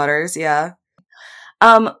seltzer waters. Yeah.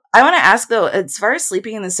 I want to ask though, as far as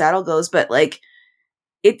sleeping in the saddle goes, but like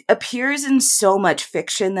it appears in so much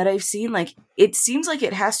fiction that I've seen, like it seems like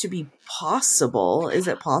it has to be possible. Is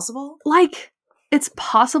it possible? Like it's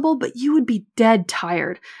possible, but you would be dead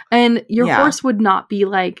tired, and your horse would not be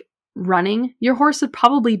like running. Your horse would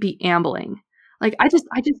probably be ambling. Like I just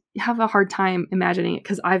have a hard time imagining it,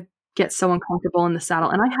 because I get so uncomfortable in the saddle,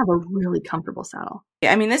 and I have a really comfortable saddle.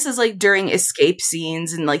 I mean, this is like during escape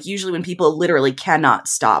scenes, and like usually when people literally cannot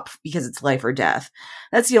stop because it's life or death.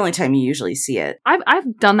 That's the only time you usually see it.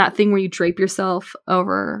 I've done that thing where you drape yourself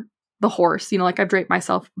over the horse. You know, like I've draped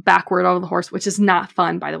myself backward over the horse, which is not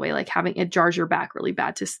fun, by the way. Like having it jars your back really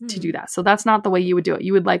bad to do that. So that's not the way you would do it.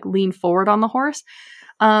 You would like lean forward on the horse.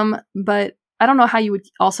 But I don't know how you would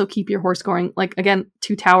also keep your horse going. Like again,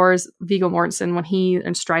 Two Towers, Viggo Mortensen,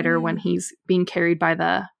 and Strider, when he's being carried by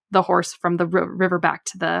the horse from the river back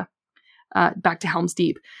to Helm's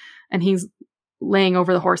Deep, and he's laying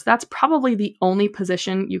over the horse. That's probably the only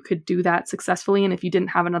position you could do that successfully. And if you didn't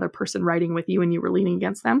have another person riding with you and you were leaning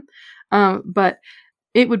against them, but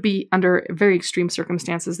it would be under very extreme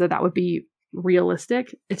circumstances that would be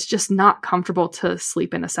realistic. It's just not comfortable to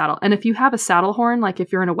sleep in a saddle. And if you have a saddle horn, like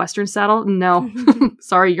if you're in a Western saddle, no,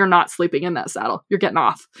 sorry, you're not sleeping in that saddle. You're getting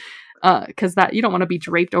off. Because that you don't want to be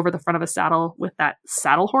draped over the front of a saddle with that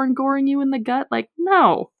saddle horn goring you in the gut. Like,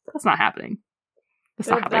 no, that's not happening.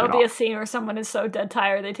 That would be a scene where someone is so dead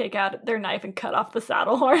tired they take out their knife and cut off the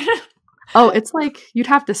saddle horn. Oh, it's like you'd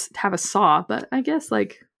have to have a saw, but I guess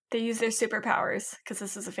like They use their superpowers because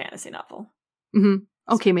this is a fantasy novel. Mm-hmm.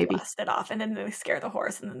 Okay, So maybe. blast it off, and then they scare the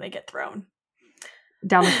horse, and then they get thrown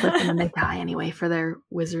down the cliff, and then they die anyway for their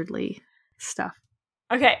wizardly stuff.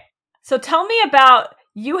 Okay, so tell me about,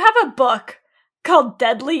 you have a book called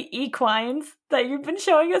Deadly Equines that you've been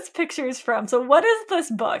showing us pictures from. So what is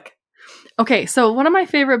this book? Okay, so one of my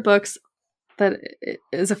favorite books that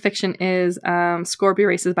is a fiction is Scorpio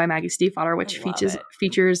Races by Maggie Stiefvater, which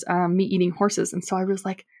features meat-eating horses. And so I was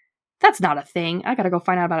like, that's not a thing. I gotta go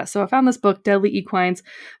find out about it. So I found this book, Deadly Equines,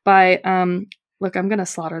 by, look, I'm gonna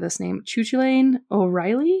slaughter this name, Chuchulainn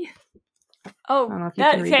O'Reilly. Oh,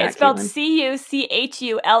 okay, it's spelled Cuchullaine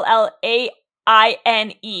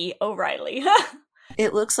O'Reilly.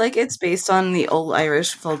 It looks like it's based on the old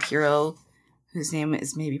Irish folk hero whose name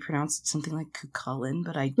is maybe pronounced something like Cuchulainn,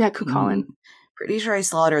 but Cuchulainn. Pretty sure I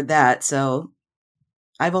slaughtered that, so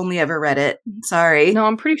I've only ever read it. Sorry. No,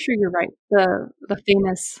 I'm pretty sure you're right. The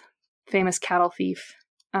famous cattle thief.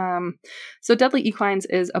 So Deadly Equines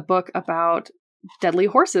is a book about deadly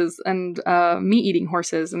horses and meat-eating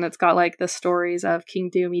horses, and it's got like the stories of King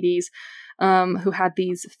Diomedes, who had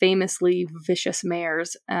these famously vicious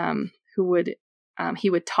mares who would he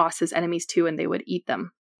would toss his enemies to, and they would eat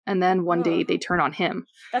them, and then one day they turn on him.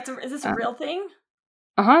 Is this a real thing?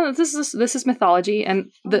 This is mythology,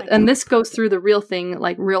 and and this goes through the real thing,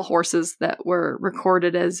 like real horses that were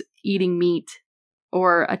recorded as eating meat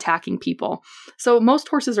or attacking people. So most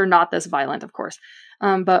horses are not this violent, of course.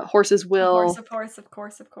 But horses will... Of course.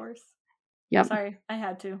 Yep. Sorry, I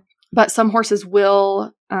had to. But some horses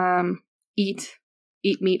will eat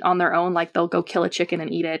meat on their own, like they'll go kill a chicken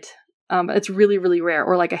and eat it. But it's really, really rare.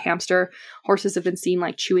 Or like a hamster. Horses have been seen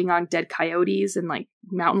like chewing on dead coyotes and like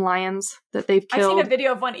mountain lions that they've killed. I've seen a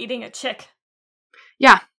video of one eating a chick.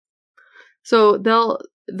 Yeah. So they'll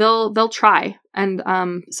try. And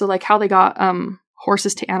so like how they got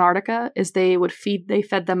horses to Antarctica is they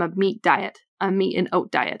fed them a meat and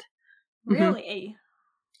oat diet. Really? Mm-hmm.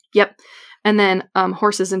 Yep. And then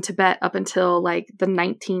horses in Tibet up until like the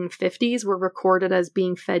 1950s were recorded as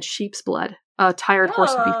being fed sheep's blood. A tired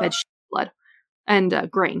horse would be fed sheep's blood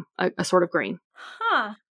and grain, a sort of grain.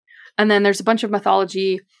 Huh. And then there's a bunch of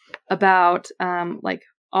mythology about like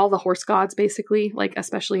all the horse gods, basically, like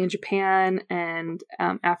especially in Japan and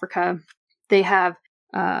Africa. They have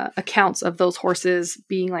accounts of those horses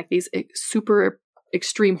being like these super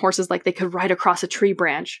extreme horses, like they could ride across a tree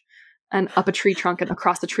branch and up a tree trunk and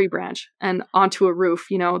across the tree branch and onto a roof,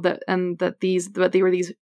 but they were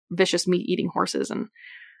these vicious meat eating horses. And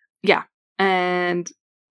yeah. And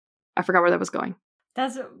I forgot where that was going.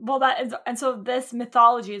 And so this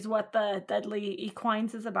mythology is what the Deadly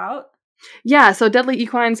Equines is about. Yeah. So Deadly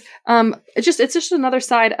Equines, it's just another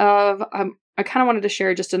side of, I kind of wanted to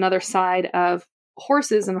share just another side of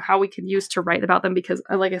horses and how we could use to write about them, because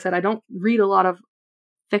like I said, I don't read a lot of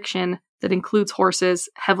fiction that includes horses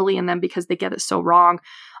heavily in them because they get it so wrong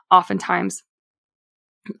oftentimes.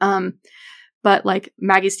 But like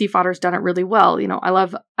Maggie Stiefvater's done it really well.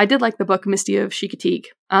 I did like the book Misty of Chincoteague.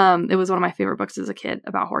 It was one of my favorite books as a kid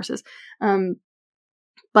about horses.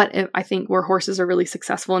 But I think where horses are really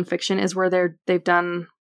successful in fiction is where they've done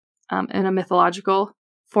in a mythological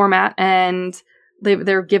format, and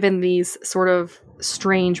they're given these sort of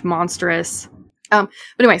strange, monstrous. But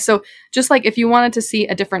anyway, so just like if you wanted to see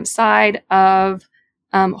a different side of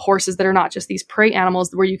horses that are not just these prey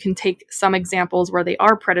animals, where you can take some examples where they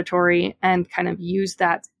are predatory and kind of use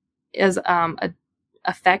that as a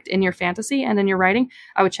effect in your fantasy and in your writing,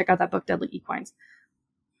 I would check out that book, Deadly Equines.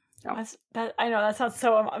 So. I know, that sounds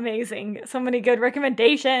so amazing. So many good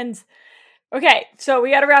recommendations. Okay, so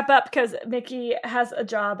we got to wrap up because Mickey has a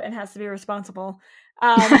job and has to be responsible.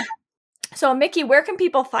 So Mickey, where can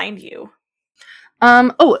people find you?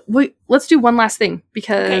 Let's do one last thing,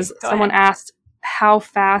 because someone asked, how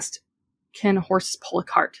fast can horses pull a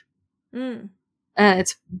cart?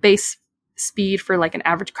 Its base speed for like an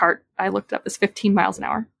average cart, I looked up, is 15 miles an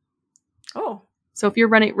hour. Oh. So if you're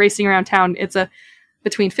racing around town, it's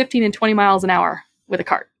between 15 and 20 miles an hour with a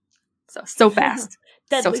cart. So fast.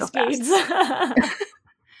 Deadly so speeds. Fast.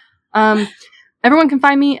 Everyone can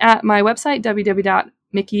find me at my website,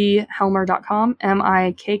 www.mickeyhelmer.com,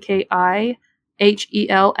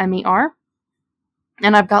 MIKKIHELMER.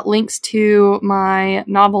 And I've got links to my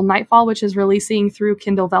novel Nightfall, which is releasing through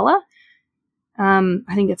Kindle Vella.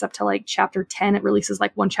 I think it's up to like chapter 10. It releases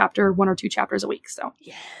like one or two chapters a week. So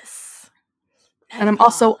yes. And I'm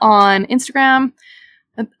also on Instagram,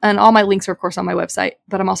 and all my links are of course on my website,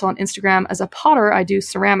 but I'm also on Instagram as a potter. I do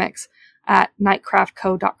ceramics at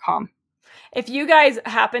nightcraftco.com. If you guys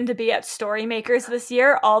happen to be at Storymakers this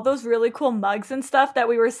year, all those really cool mugs and stuff that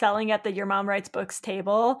we were selling at the Your Mom Writes Books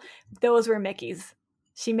table, those were Mickey's.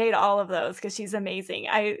 She made all of those because she's amazing.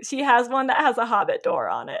 She has one that has a Hobbit door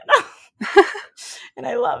on it. And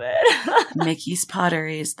I love it. Mickey's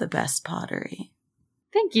pottery is the best pottery.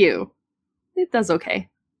 Thank you. It does okay.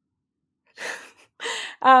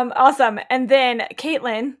 Awesome. And then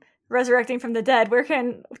Caitlin, resurrecting from the dead, where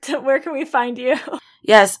can we find you?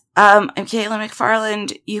 Yes, I'm Caitlin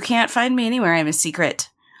McFarland. You can't find me anywhere. I'm a secret.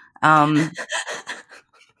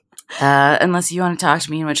 Unless you want to talk to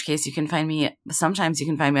me, in which case you can find me. Sometimes you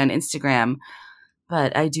can find me on Instagram,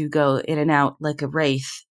 but I do go in and out like a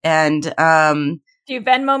wraith. And if you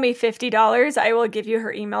Venmo me $50, I will give you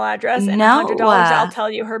her email address, and $100 I'll tell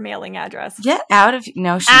you her mailing address. Get out of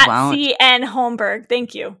no, she at won't. CN Holmberg.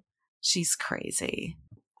 Thank you. She's crazy.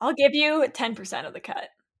 I'll give you 10% of the cut.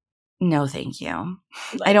 No, thank you.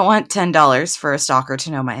 I don't want $10 for a stalker to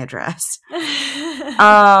know my address.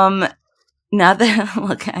 Not that,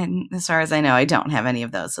 look, as far as I know, I don't have any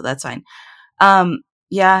of those, so that's fine.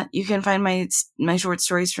 Yeah, you can find my short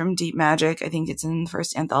stories from Deep Magic. I think it's in the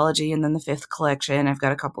first anthology and then the 5th collection. I've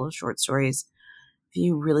got a couple of short stories. If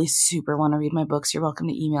you really super want to read my books, you're welcome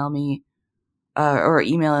to email me or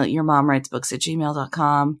email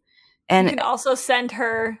yourmomwritesbooks@gmail.com. And you can also send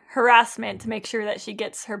her harassment to make sure that she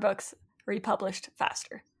gets her books republished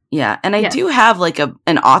faster. Yeah, and I do have like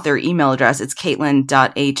an author email address. It's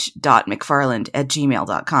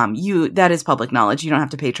caitlin.h.mcfarland@gmail.com. That is public knowledge. You don't have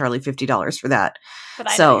to pay Charlie $50 for that.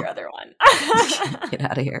 But I know your other one. Get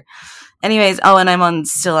out of here. Anyways, and I'm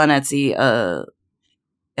still on Etsy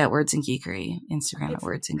at Words and Geekery. Instagram at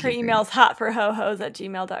Words and Geekery. Her email's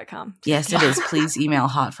hotforhohos@gmail.com. Yes, it is. Please email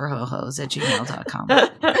hotforhohos@gmail.com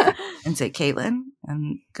and say Caitlin,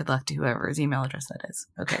 and good luck to whoever's email address that is.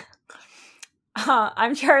 Okay.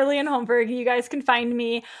 I'm Charlie Ann Holmberg. You guys can find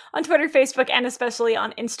me on Twitter, Facebook, and especially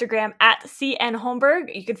on Instagram at CN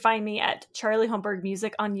Holmberg. You can find me at Charlie Holmberg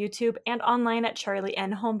Music on YouTube and online at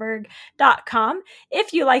charliennholmberg.com.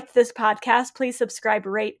 If you liked this podcast, please subscribe,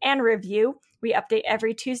 rate, and review. We update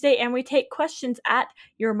every Tuesday, and we take questions at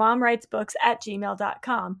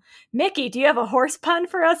yourmomwritesbooks@gmail.com. Mickey, do you have a horse pun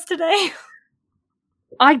for us today?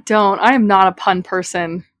 I don't. I am not a pun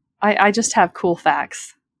person. I just have cool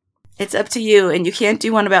facts. It's up to you, and you can't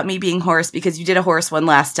do one about me being hoarse because you did a horse one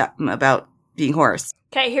last time about being hoarse.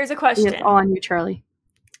 Okay, here's a question. It's all on you, Charlie.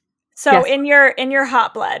 So yes. in your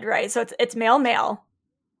hot blood, right? So it's male.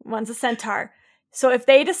 One's a centaur. So if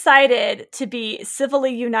they decided to be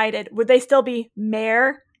civilly united, would they still be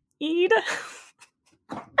mare-eed?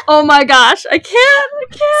 Oh my gosh, I can't.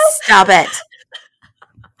 Stop it.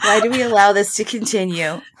 Why do we allow this to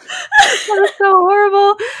continue? That is so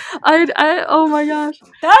horrible. Oh my gosh.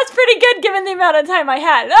 That was pretty good given the amount of time I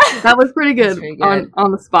had. That was pretty good,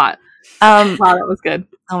 on the spot. Wow, that was good.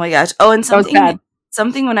 Oh my gosh. Oh, and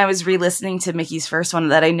something when I was re-listening to Mickey's first one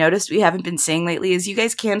that I noticed we haven't been saying lately is you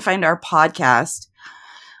guys can find our podcast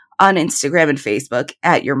on Instagram and Facebook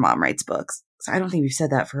at Your Mom Writes Books. So I don't think we've said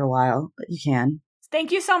that for a while, but you can.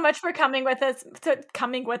 Thank you so much for coming with us,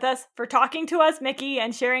 for talking to us, Mickey,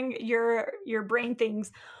 and sharing your brain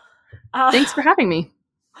things. Thanks for having me.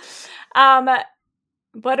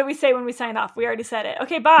 What do we say when we sign off? We already said it.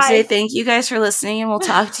 Okay, bye. Say thank you guys for listening, and we'll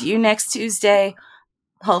talk to you next Tuesday.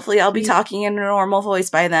 Hopefully I'll be talking in a normal voice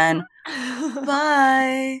by then.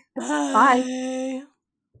 Bye. Bye.